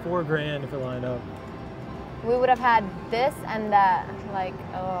would have been $4 grand if it lined up. We would have had this and that. Like,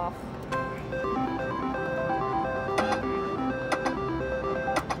 oh.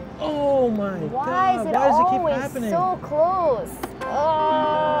 Oh my God. Why is it Why does it keep always happening? so close?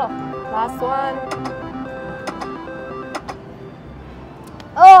 Oh, last one.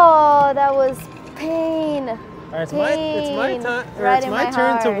 Oh, that was pain. All right, it's my time. Or Right it's in my my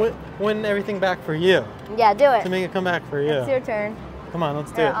turn to heart. win everything back for you. Yeah, do it. To make it come back for you. It's your turn. Come on,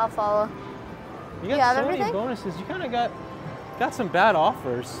 let's do Here, it. I'll follow. You You got have so many everything? bonuses. You kind of got some bad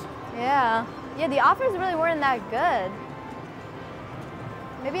offers. Yeah. Yeah, the offers really weren't that good.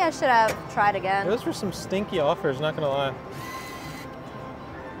 Maybe I should have tried again. Those were some stinky offers, not gonna lie.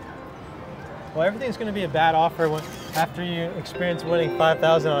 Well, everything's gonna be a bad offer after you experience winning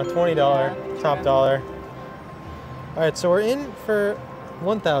 $5,000 on a $20 top dollar. All right, so we're in for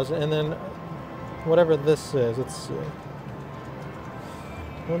 1,000, and then whatever this is. Let's see.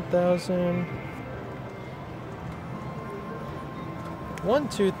 1,000. 1,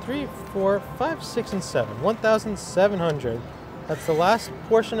 2, 3, 4, 5, 6, and 7. 1,700. That's the last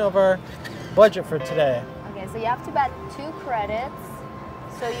portion of our budget for today. Okay, so you have to bet 2 credits.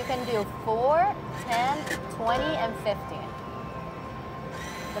 So you can do 4, 10, 20, and 50.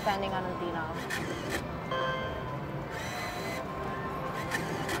 Depending on the denom.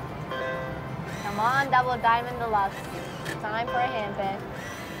 Come on, double diamond deluxe. Time for a hand pay.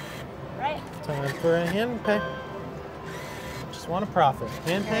 Right? Time for a hand pay. Just want to profit.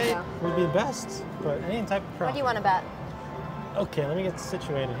 Hand There you pay go. would be best, but any type of What profit. do you want to bet? Okay, let me get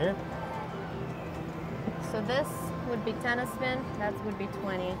situated here. So this would be 10 a spin. That would be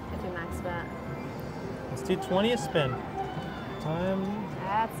 20 if you max bet. Let's do 20 a spin. Time.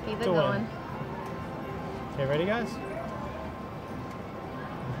 Let's keep it To win. going. Okay, ready, guys?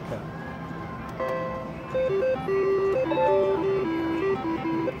 Okay.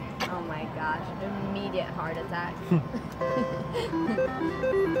 Oh my gosh, immediate heart attack.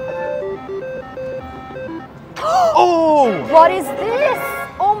 Oh! What is this?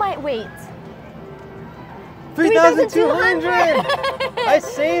 Oh my, wait. 3,200! I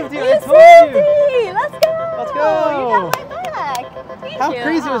saved you, I You told saved you! me! Let's go! Let's go! You got my back! Thank How you.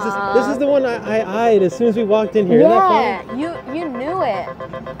 crazy was this? Aw. This is the one I eyed as soon as we walked in here. Isn't that funny? Yeah, you knew it.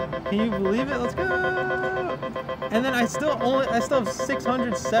 Can you believe it? Let's go! And then I still have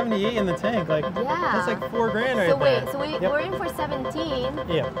 678 in the tank. Like Yeah. that's like $4 grand right So there. wait, so Yep. we're in for 17,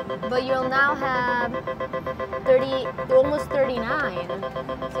 Yeah. but you'll now have 30, almost 39.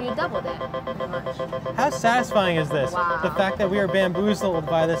 So you doubled it, pretty much. How satisfying is this? Wow. The fact that we were bamboozled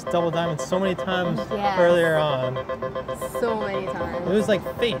by this double diamond so many times Yes. earlier on. So many It times. was like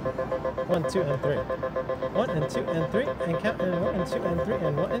fate. 1, 2, and 3. 1 and 2 and 3 and count and 1 and 2 and 3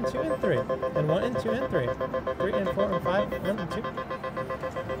 and 1 and 2 and 3 and 1 and 2 and 3. 3 and 4 and 5. 1 and 2.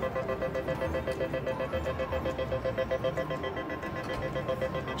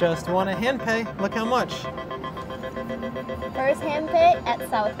 Just want a hand pay. Look how much. First hand pay at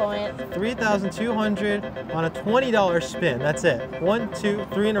South Point. 3,200 on a $20 spin. That's it. 1, 2,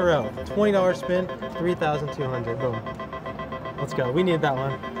 3 in a row. $20 spin. 3,200. Boom. Let's go. We need that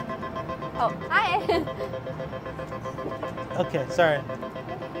one. Oh, hi. Okay, sorry.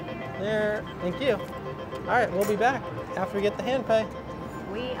 There. Thank you. All right, we'll be back after we get the hand pay.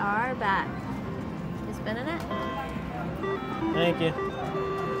 We are back. You spinning it? Thank you.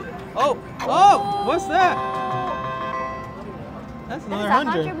 Oh! Oh! What's that? That's another That's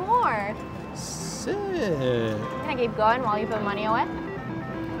 100. 100 more. Sick. Can I keep going while you put money away?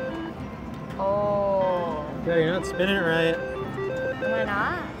 Oh. Yeah, you're not spinning it right. Am I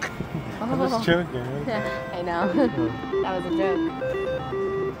not? I'm just joking. I know. That was a joke.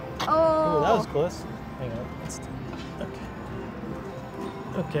 Oh. Oh, that was close. Hang on. Okay.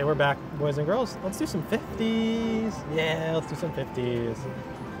 Okay, we're back, boys and girls. Let's do some 50s. Yeah, let's do some 50s.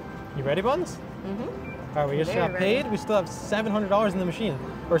 You ready, Buns? Mm-hmm. All right, we just Very got paid. We still have $700 in the machine,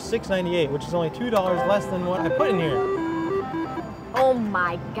 or $698, which is only $2 less than what I put in here. Oh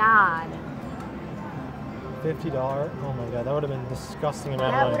my God. $50. Oh my God, that would have been a disgusting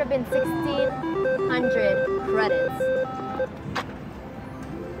amount That of would money. have been 1,600 credits.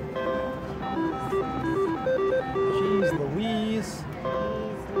 Jeez Louise.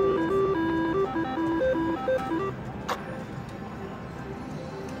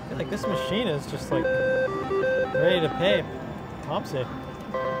 I feel like this machine is just like ready to pay Pompsie.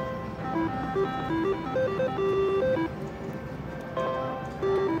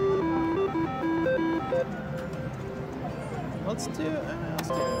 Let's do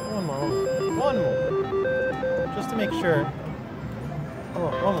one more. One more. Just to make sure. Oh,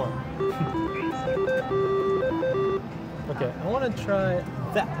 one more. Okay, I want to try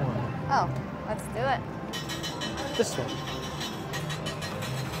that one. Oh, let's do it. This one.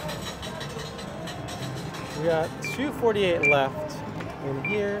 We got 248 left in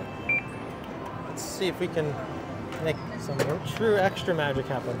here. Let's see if we can make some true extra magic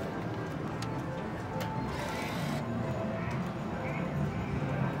happen.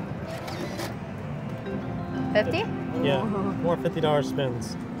 $50? Yeah, more $50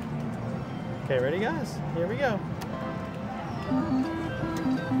 spins. Okay, ready guys? Here we go.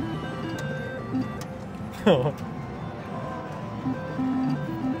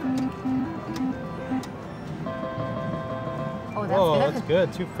 Oh, that's Whoa, good. that's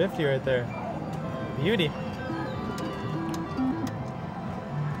good. 250 right there. Beauty.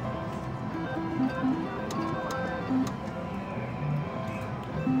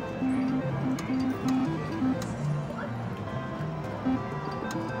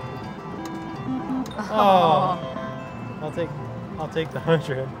 Oh, I'll take the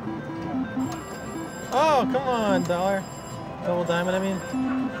 100. Oh, come on, dollar. Double diamond, I mean.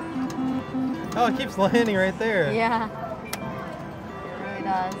 Oh, it keeps landing right there. Yeah. It really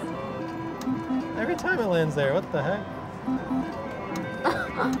does. Every time it lands there. What the heck?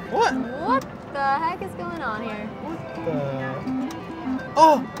 What? What the heck is going on here? What the?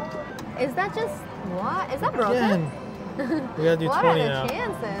 Oh! Is that just what? Is that broken? Again. We gotta do what 20 are the now.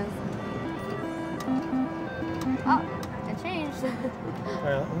 chances? Oh, it changed.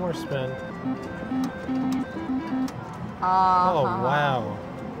 Alright, one more spin. Oh, Oh, wow.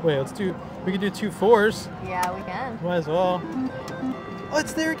 Wait, let's do, we could do 2 4s. Yeah, we can. Might as well. Oh,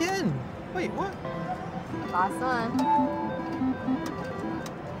 it's there again. Wait, what? Last one.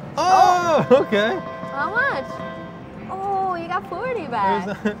 Oh, okay. How much? Oh, you got 40 back.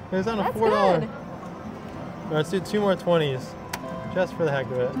 It was on a That's $4. good. Alright, let's do 2 more 20s. Just for the heck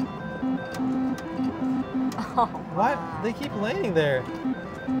of it. Oh, Why? wow. They keep landing there.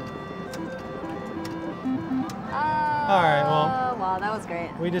 Alright, well. Wow, that was great.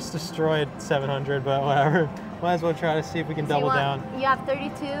 We just destroyed 700, but whatever. Might as well try to see if we can double down. You have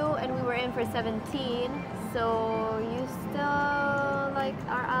 32, and we were in for 17, so you still like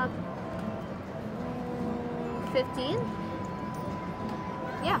are up 15?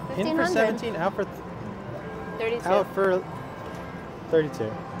 Yeah, In 1500. for 17, out for 32. out for 32.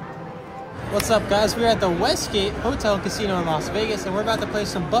 What's up, guys? We're at the Westgate Hotel Casino in Las Vegas, and we're about to play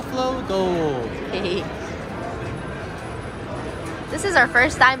some Buffalo Gold. This is our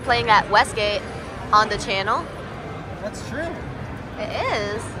first time playing at Westgate on the channel. That's true. It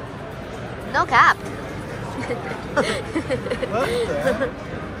is. No cap. What the heck?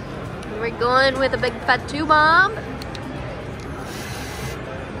 We're going with a big fat 2 bomb.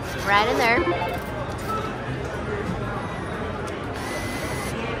 Right in there.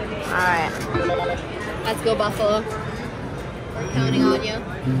 Alright. Let's go, Buffalo. We're counting on you.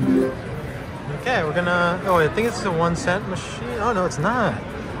 Okay, we're gonna. Oh, I think it's a 1 cent machine. Oh no, it's not.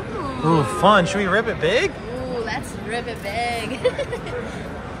 Ooh, fun. Should we rip it big? Ooh, let's rip it big.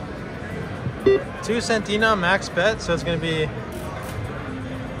 2 centina max bet, so it's gonna be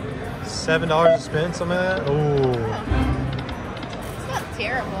 $7 a spin, something like that. Ooh, It's not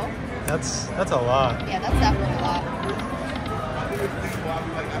terrible. that's a lot. Yeah, that's definitely a lot.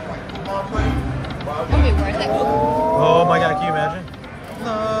 It'll be worth it. Oh my God, can you imagine?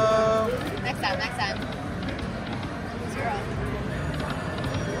 No. Next time, next time.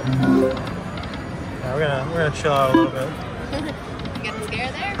 0. We're gonna chill out a little bit. You getting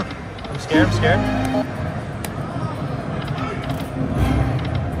scared there? I'm scared. I'm scared.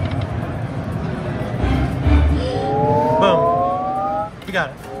 Boom. We got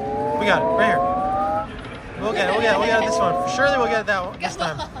it. We got it. Right here. We'll get it. We'll get it. We'll get it this one. Surely we'll get it that one this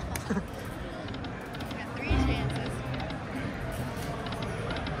time. We got 3 chances.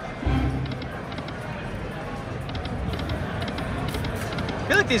 I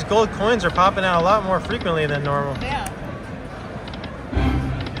feel like these gold coins are popping out a lot more frequently than normal. Yeah.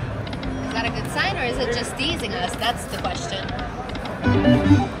 Is that a good sign or is it just teasing us? That's the question.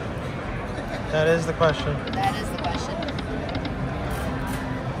 That is the question. That is the question.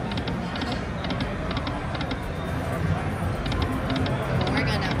 We're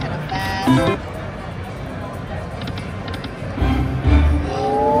going up kind of fast.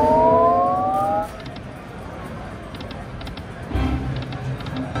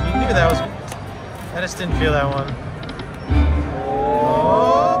 You knew that was... I just didn't feel that one.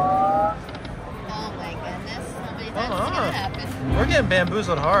 Oh, Oh my goodness. How many times is it going to happen? we're getting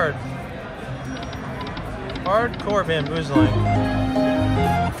bamboozled hard. Hardcore bamboozling.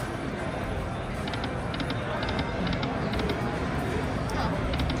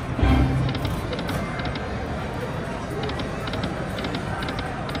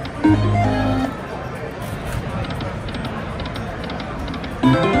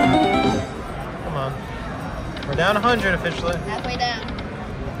 Come on. We're down 100 officially. Halfway down.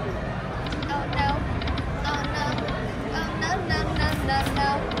 Oh no. Oh no. Oh no, no, no, no,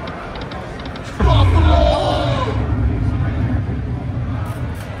 no.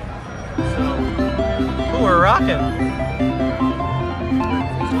 Ooh, we're rocking.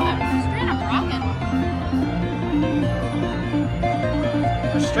 Straight up rocking.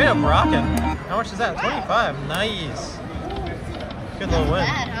 We're straight up rocking. How much is that? 25. Nice. Good little win.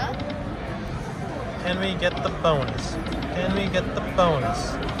 Bad, huh? Can we get the bonus? Can we get the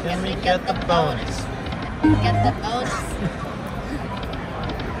bonus? Can we get the bonus? Get the bonus.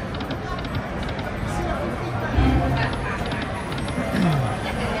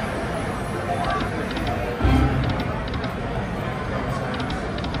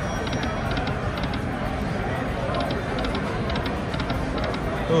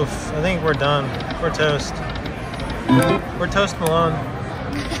 Oof, I think we're done. We're toast. We're toast Malone.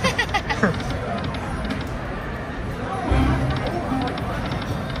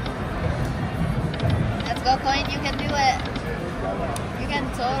 Let's go, Coin. You can do it. You can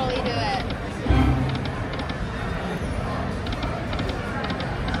totally do it.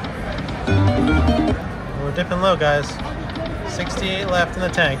 We're dipping low, guys. 68 left in the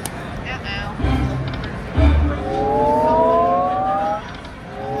tank.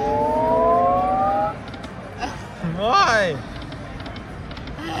 Why?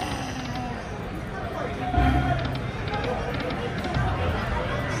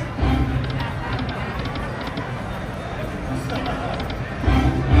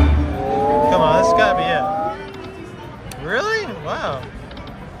 Come on, this has got to be it. Really? Wow.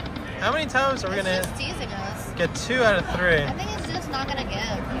 How many times are we It's going just to teasing us. get 2 out of 3? I think it's just not gonna give.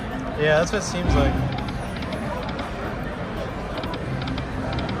 Yeah, that's what it seems like.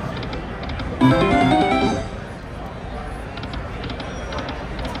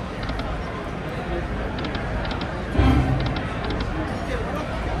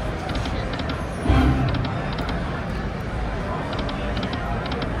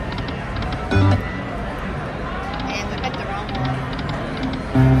 And we picked the wrong one.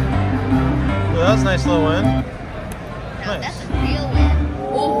 Well, that was a nice little win. No, Nice. that's a real win.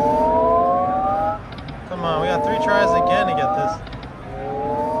 Oh. Come on, we got 3 tries again to get this.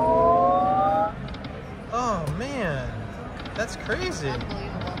 Oh, man. That's crazy.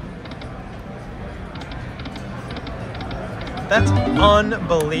 Unbelievable. That's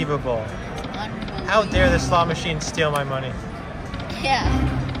unbelievable. Unbelievable. How dare this slot machine steal my money? Yeah.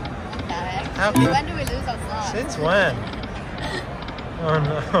 What the heck? How can- When do we lose on slots? Since when? Oh,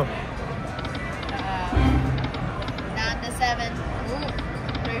 no. Down to 7. Ooh,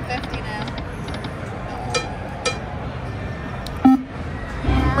 350 now.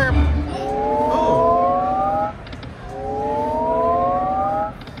 Oh,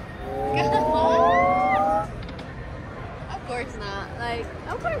 Of course not. Like,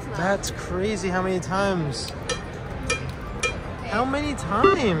 of course not. that's crazy how many times. How many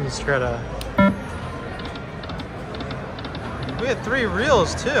times, Greta? We had 3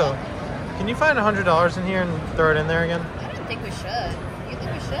 reels, too. Can you find $100 in here and throw it in there again? I don't think we should. You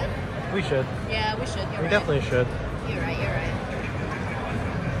think we should? We should. Yeah, we should. You're We right. definitely should. You're right. You're right.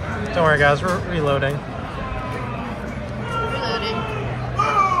 Don't worry, guys. We're reloading. Reloading.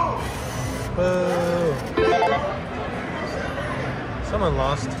 Boo. Someone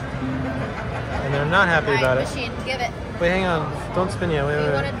lost. And they're not happy about it. Machine, give it. Wait, hang on. Don't spin yet. Wait, Do you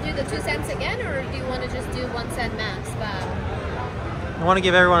wait, want wait. to do the 2 cents again, or do you want to just do 1 cent max battle? I want to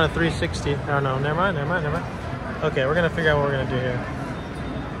give everyone a 360. Oh, no. Never mind. Okay, we're going to figure out what we're going to do here.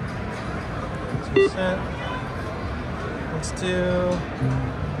 2 cent. Let's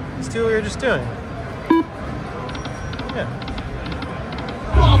do what we were just doing. Yeah.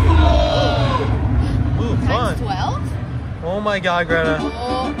 Ooh, fun. Times 12? Oh my God, Greta.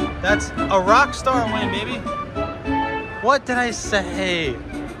 Oh. That's a rock star win, baby. What did I say?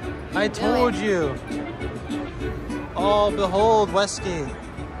 I told you. Oh, behold, Westgate.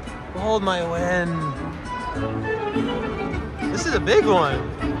 Behold my win. This is a big one.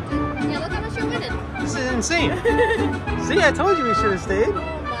 Yeah, look how much you're winning. This is insane. See, I told you we should have stayed. Oh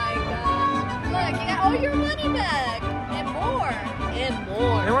my God. Look, you got all your money back. And more. And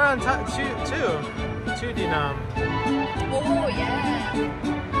more. And we're on top, two denom. Oh, yeah.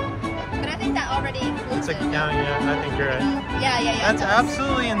 But I think that already includes It's a counting, yeah, I think you're right. Yeah. That's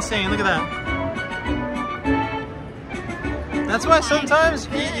absolutely insane. Look at that. That's why sometimes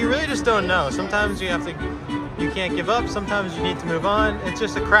you really just don't know. Sometimes you can't give up. Sometimes you need to move on. It's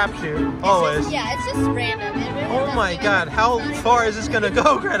just a crapshoot, always. It's just random. It really Oh my God, how far is this gonna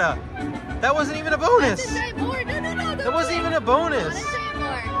go, Greta? That wasn't even a bonus. More. No. That wasn't even a bonus.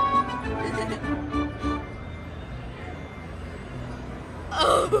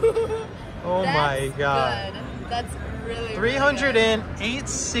 Oh my God. Good. That's really 300 and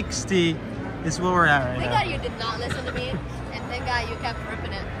 860 is where we're at right Thank now. God you did not listen to me, and thank God you kept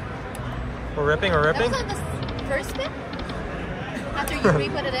ripping it. We're ripping. That was on the first spin? After you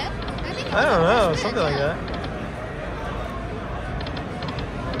re-put it in? I think it was I don't on the know, first spin, something like that.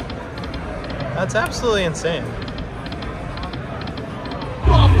 That's absolutely insane.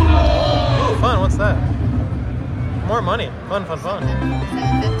 Ooh, fun. What's that? More money. Fun.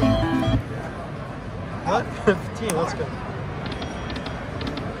 750. What? 15. Let's go.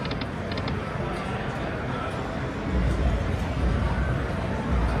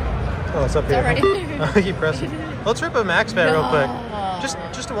 Oh, it's up here. already there. I keep pressing. Let's rip a max bet real quick.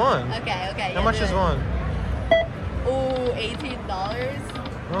 Just one. Okay. How much is one? Oh, $18.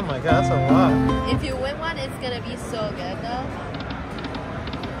 Oh my God, that's a lot. If you win one, it's gonna be so good though.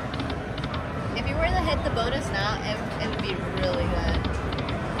 If you were to hit the bonus now, it would be really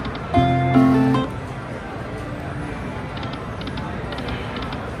good.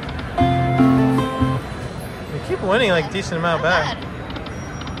 We keep winning like a decent amount Not back. bad.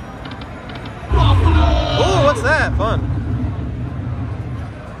 Oh, what's that? Fun.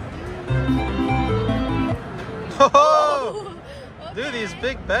 Oh, Okay. dude, these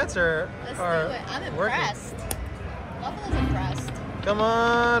big bets are Let's do it. I'm working. impressed. Buffalo's impressed. Come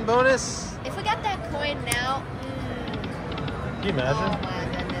on, bonus. If we got that coin now, Can you oh imagine? my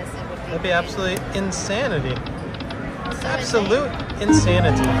goodness, it would be That'd be great. absolute insanity. So Absolute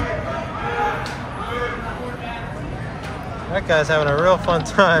insanity. That guy's having a real fun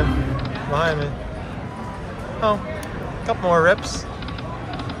time behind me. Oh, a couple more rips.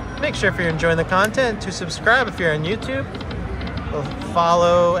 Make sure if you're enjoying the content to subscribe if you're on YouTube.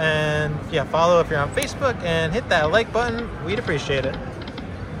 Follow if you're on Facebook, and hit that like button. We'd appreciate it.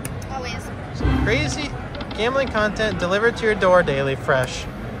 Always. Some crazy gambling content delivered to your door daily, fresh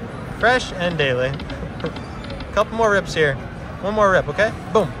and daily. Couple more rips here. One more rip, okay?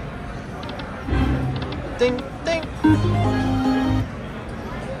 Boom. Ding, ding.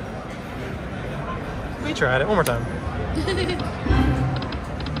 We tried it. One more time.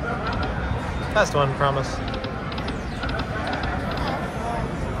 Last one, promise.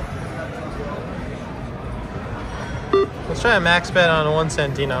 Let's try a max bet on a 1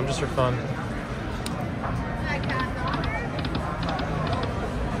 cent denom just for fun.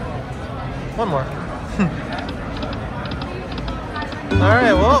 One more.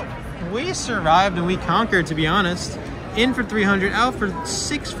 Alright, well, we survived and we conquered, to be honest. In for 300, out for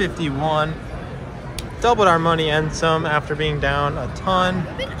 651. Doubled our money and some after being down a ton.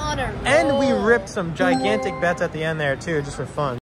 We've been on a roll. And we ripped some gigantic bets at the end there too, just for fun.